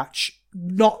comedy match,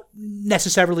 not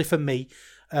necessarily for me.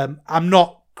 I'm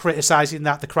not criticising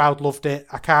that. The crowd loved it.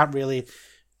 I can't really,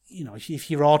 if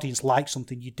your audience likes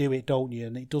something, you do it, don't you?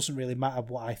 And it doesn't really matter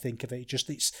what I think of it.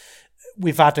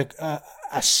 We've had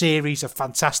a series of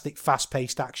fantastic,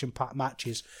 fast-paced, action-packed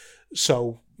matches.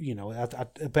 So,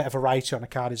 a bit of variety on a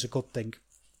card is a good thing.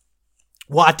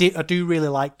 What I do really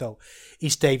like, though,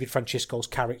 is David Francisco's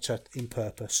character in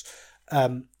Purpose.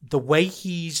 The way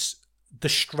he's the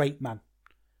straight man.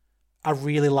 I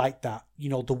really like that.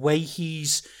 The way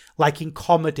he's, like in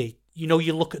comedy, you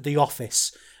look at The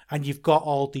Office and you've got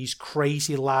all these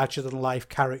crazy larger-than-life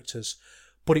characters,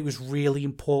 but it was really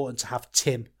important to have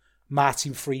Tim,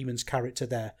 Martin Freeman's character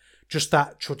there. Just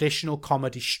that traditional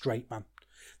comedy straight man.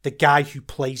 The guy who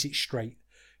plays it straight,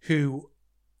 who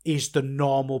is the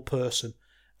normal person,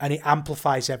 and it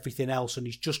amplifies everything else, and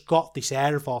he's just got this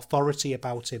air of authority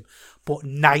about him, but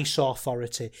nice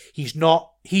authority. He's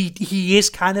not, he is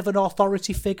kind of an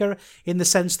authority figure in the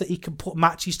sense that he can put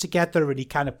matches together and he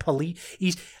kind of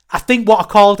I think what I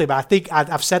called him,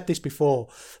 I've said this before,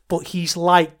 but he's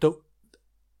like the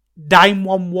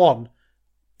 911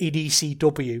 in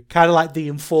ECW, kind of like the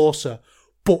enforcer,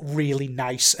 but really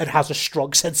nice and has a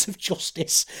strong sense of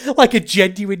justice, like a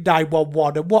genuine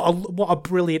 911. And what a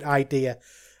brilliant idea.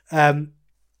 I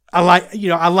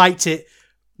liked it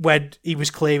when he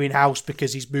was clearing house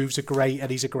because his moves are great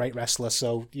and he's a great wrestler.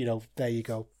 So, there you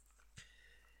go.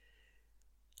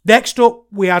 Next up,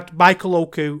 we had Michael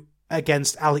Oku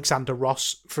against Alexander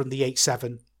Ross from the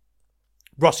 8-7.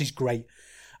 Ross is great.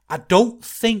 I don't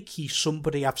think he's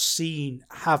somebody I've seen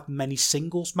have many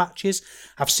singles matches.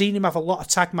 I've seen him have a lot of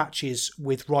tag matches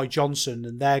with Roy Johnson,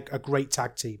 and they're a great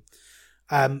tag team.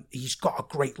 He's got a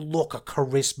great look, a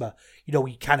charisma.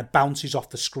 He kind of bounces off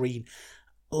the screen.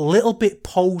 A little bit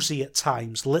posy at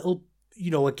times.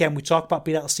 Again, we talk about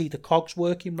being able to see the cogs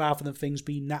working rather than things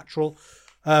being natural.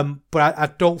 But I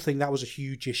don't think that was a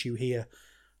huge issue here.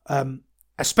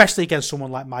 Especially against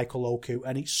someone like Michael Oku.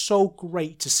 And it's so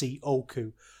great to see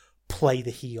Oku play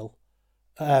the heel.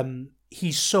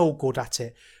 He's so good at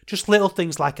it. Just little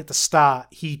things like at the start,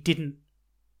 he didn't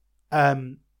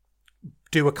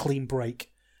do a clean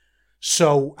break.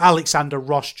 So Alexander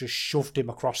Ross just shoved him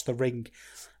across the ring.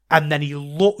 And then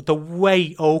the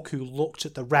way Oku looked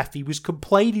at the ref, he was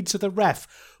complaining to the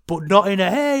ref, but not in a,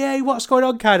 hey, what's going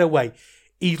on kind of way.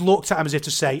 He looked at him as if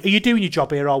to say, are you doing your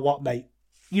job here or what, mate?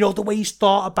 The way he's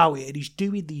thought about it, and he's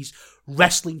doing these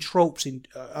wrestling tropes in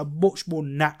a much more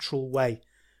natural way.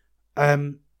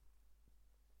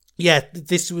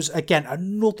 This was, again,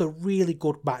 another really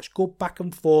good match. Good back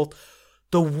and forth.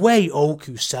 The way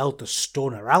Oku sold the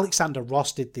stunner, Alexander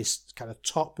Ross did this kind of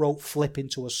top rope flip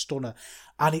into a stunner,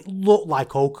 and it looked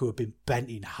like Oku had been bent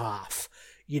in half.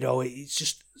 It's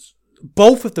just,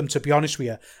 both of them, to be honest with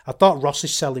you, I thought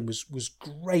Ross's selling was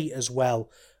great as well.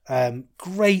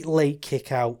 Great late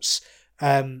kickouts.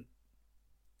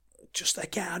 Just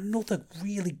again, another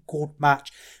really good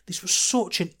match. This was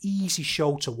such an easy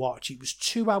show to watch. It was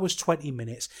 2 hours, 20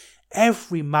 minutes.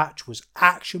 Every match was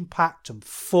action-packed and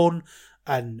fun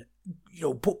and,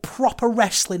 but proper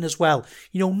wrestling as well.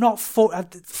 Not fun.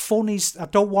 Fun is, I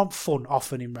don't want fun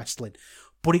often in wrestling,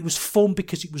 but it was fun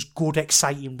because it was good,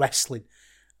 exciting wrestling.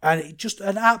 And it just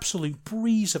an absolute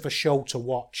breeze of a show to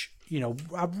watch.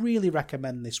 I really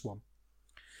recommend this one.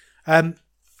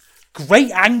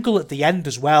 Great angle at the end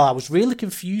as well. I was really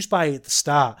confused by it at the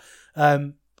start.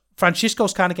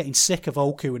 Francisco's kind of getting sick of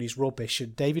Oku and his rubbish,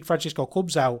 and David Francisco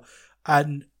comes out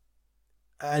and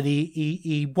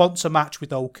he wants a match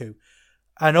with Oku.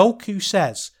 And Oku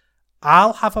says,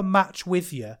 I'll have a match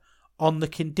with you on the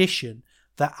condition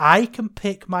that I can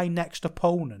pick my next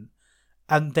opponent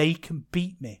and they can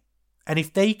beat me. And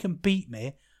if they can beat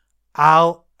me,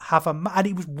 I'll have a match. And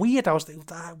it was weird. I was thinking,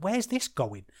 where's this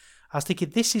going? I was thinking,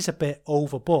 this is a bit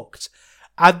overbooked.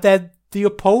 And then the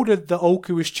opponent that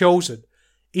Oku has chosen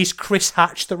is Chris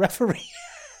Hatch, the referee.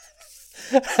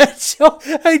 So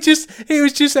it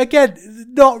was just, again,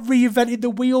 not reinventing the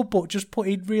wheel, but just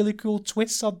putting really cool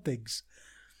twists on things.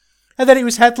 And then it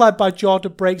was headlined by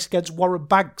Jordan Breaks against Warren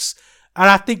Banks. And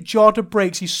I think Jordan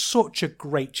Breaks is such a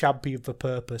great champion for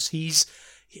purpose.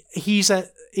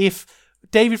 If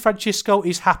David Francisco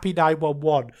is happy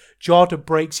 911, Jordan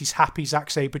Breaks is happy Zack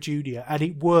Sabre Jr. And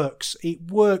it works. It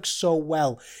works so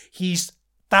well.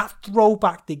 That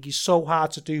throwback thing is so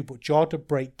hard to do, but Jordan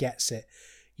Break gets it.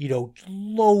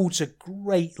 Loads of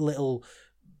great little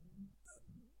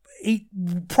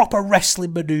proper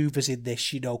wrestling maneuvers in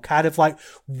this, kind of like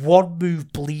one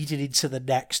move bleeding into the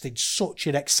next in such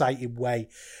an exciting way.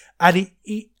 And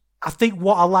I think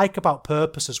what I like about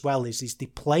Purpose as well is they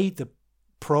played the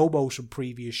promos from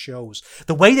previous shows.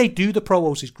 The way they do the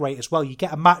promos is great as well. You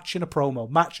get a match and a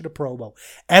promo.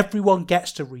 Everyone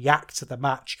gets to react to the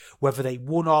match, whether they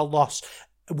win or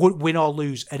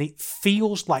lose, and it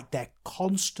feels like they're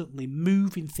constantly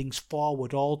moving things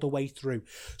forward all the way through.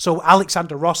 So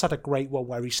Alexander Ross had a great one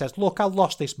where he says, look, I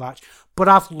lost this match, but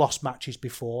I've lost matches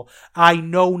before. I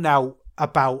know now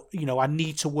about, I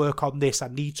need to work on this, I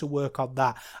need to work on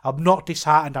that. I'm not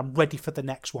disheartened, I'm ready for the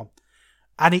next one.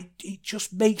 And it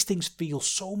just makes things feel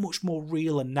so much more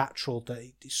real and natural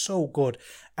that it's so good.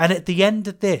 And at the end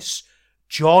of this,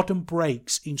 Jordan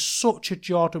Breaks, in such a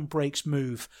Jordan Breaks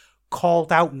move,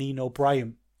 called out Nino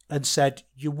Bryan and said,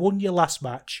 you won your last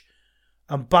match,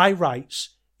 and by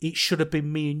rights, it should have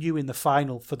been me and you in the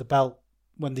final for the belt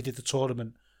when they did the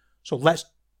tournament. So let's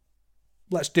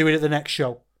do it at the next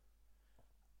show.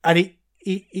 And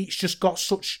it's just got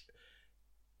such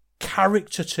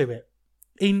character to it.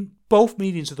 In both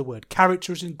meanings of the word.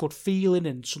 Character is in good feeling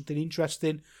and something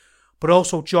interesting. But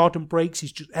also Jordan Breaks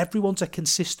is just, everyone's a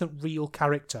consistent, real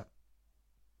character.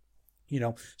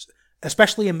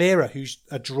 Especially Amira, who's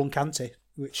a drunk auntie,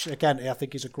 which, again, I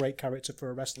think is a great character for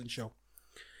a wrestling show.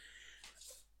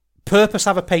 Purpose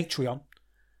have a Patreon,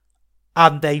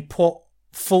 and they put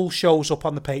full shows up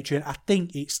on the Patreon. I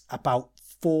think it's about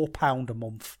 £4 a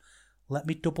month. Let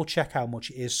me double check how much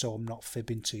it is so I'm not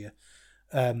fibbing to you.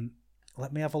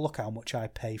 Let me have a look how much I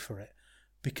pay for it.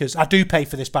 Because I do pay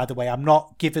for this, by the way. I'm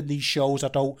not giving these shows.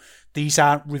 These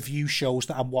aren't review shows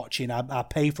that I'm watching. I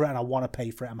pay for it and I want to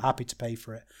pay for it. I'm happy to pay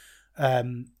for it.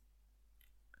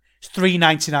 It's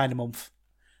 $3.99 a month.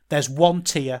 There's one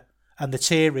tier, and the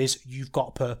tier is you've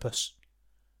got Purpose,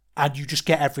 and you just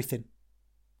get everything.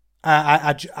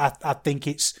 I think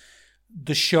it's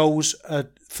the shows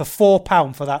for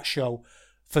 £4 for that show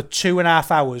for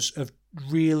 2.5 hours of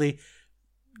really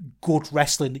good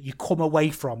wrestling that you come away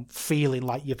from feeling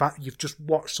like you've just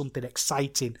watched something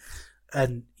exciting.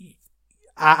 And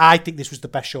I think this was the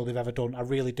best show they've ever done. I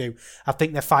really do. I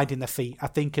think they're finding their feet. I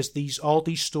think as all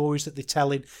these stories that they're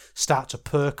telling start to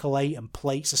percolate and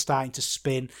plates are starting to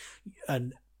spin,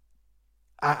 and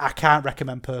I can't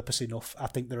recommend Purpose enough. I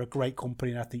think they're a great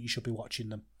company and I think you should be watching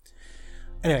them.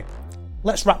 Anyway,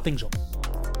 let's wrap things up.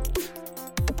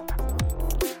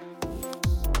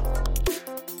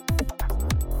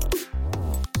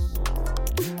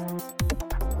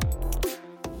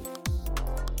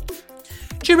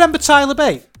 Do you remember Tyler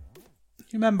Bate? You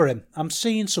remember him? I'm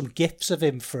seeing some GIFs of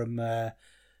him from... I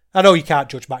know you can't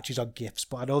judge matches on GIFs,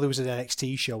 but I know there was an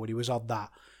NXT show when he was on that.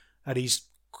 And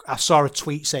I saw a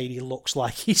tweet saying he looks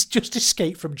like he's just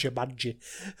escaped from Jumanji.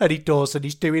 And he does, and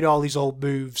he's doing all these old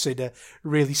moves in a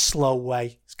really slow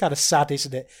way. It's kind of sad,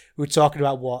 isn't it? We were talking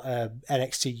about what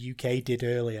NXT UK did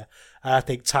earlier. And I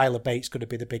think Tyler Bate's going to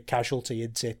be the big casualty,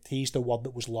 isn't it? He's the one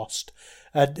that was lost.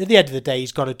 And at the end of the day,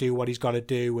 he's got to do what he's got to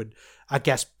do. And I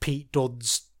guess Pete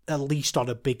Dunne's at least on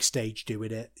a big stage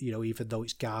doing it, even though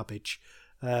it's garbage.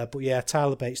 But yeah,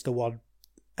 Tyler Bates the one.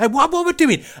 And what we're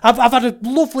doing, I've had a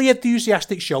lovely,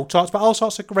 enthusiastic show, talked about all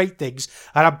sorts of great things,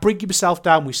 and I'm bringing myself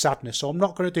down with sadness, so I'm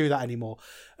not going to do that anymore.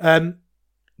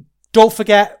 Don't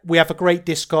forget, we have a great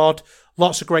Discord,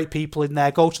 lots of great people in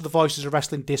there. Go to the Voices of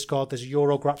Wrestling Discord. There's a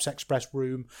Eurograps Express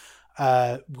room,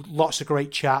 lots of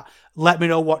great chat. Let me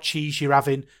know what cheese you're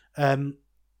having.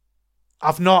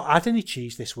 I've not had any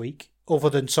cheese this week, other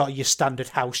than sort of your standard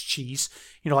house cheese,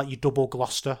 like your double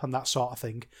Gloucester and that sort of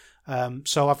thing.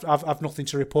 So I've nothing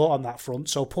to report on that front.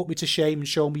 So put me to shame and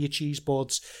show me your cheese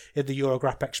boards in the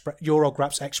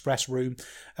Eurograps Express room.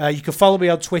 You can follow me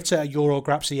on Twitter at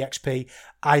EurograpsEXP.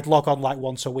 I'd log on like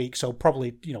once a week, so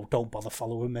probably, don't bother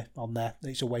following me on there.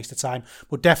 It's a waste of time.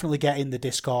 But definitely get in the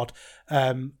Discord.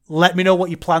 Let me know what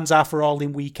your plans are for All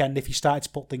In Weekend if you started to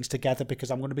put things together,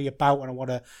 because I'm going to be about and I want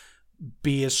to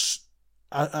be as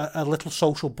a little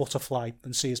social butterfly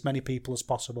and see as many people as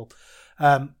possible.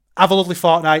 Have a lovely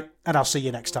fortnight, and I'll see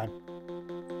you next time.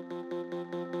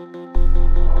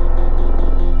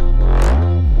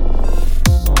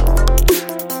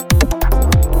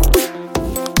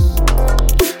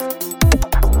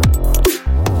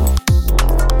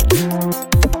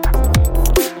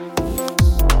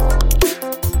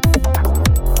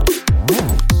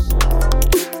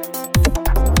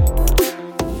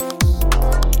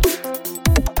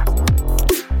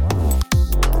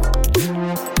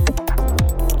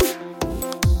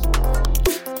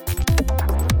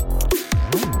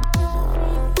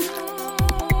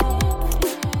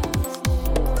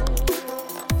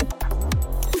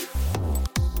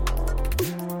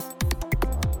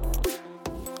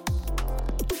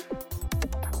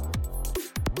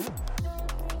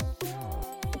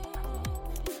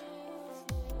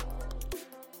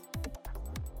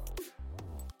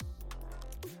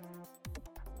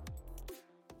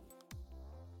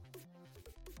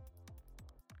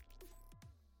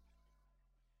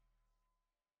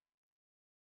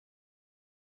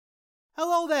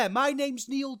 Hello there, my name's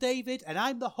Neil David and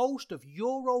I'm the host of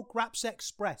Eurograps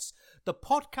Express, the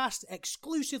podcast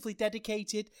exclusively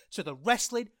dedicated to the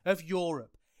wrestling of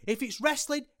Europe. If it's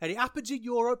wrestling and it happens in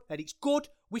Europe and it's good,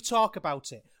 we talk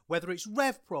about it. Whether it's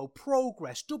Rev Pro,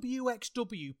 Progress,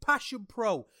 WXW, Passion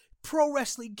Pro, Pro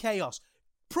Wrestling Chaos,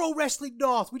 Pro Wrestling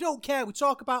North, we don't care, we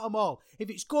talk about them all. If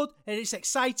it's good and it's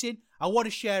exciting, I want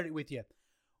to share it with you.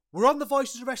 We're on the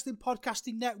Voices of Wrestling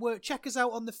Podcasting Network. Check us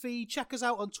out on the feed. Check us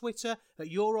out on Twitter at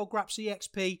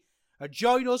EuroGrapsEXP. And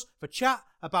join us for chat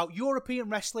about European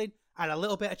wrestling and a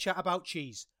little bit of chat about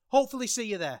cheese. Hopefully see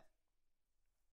you there.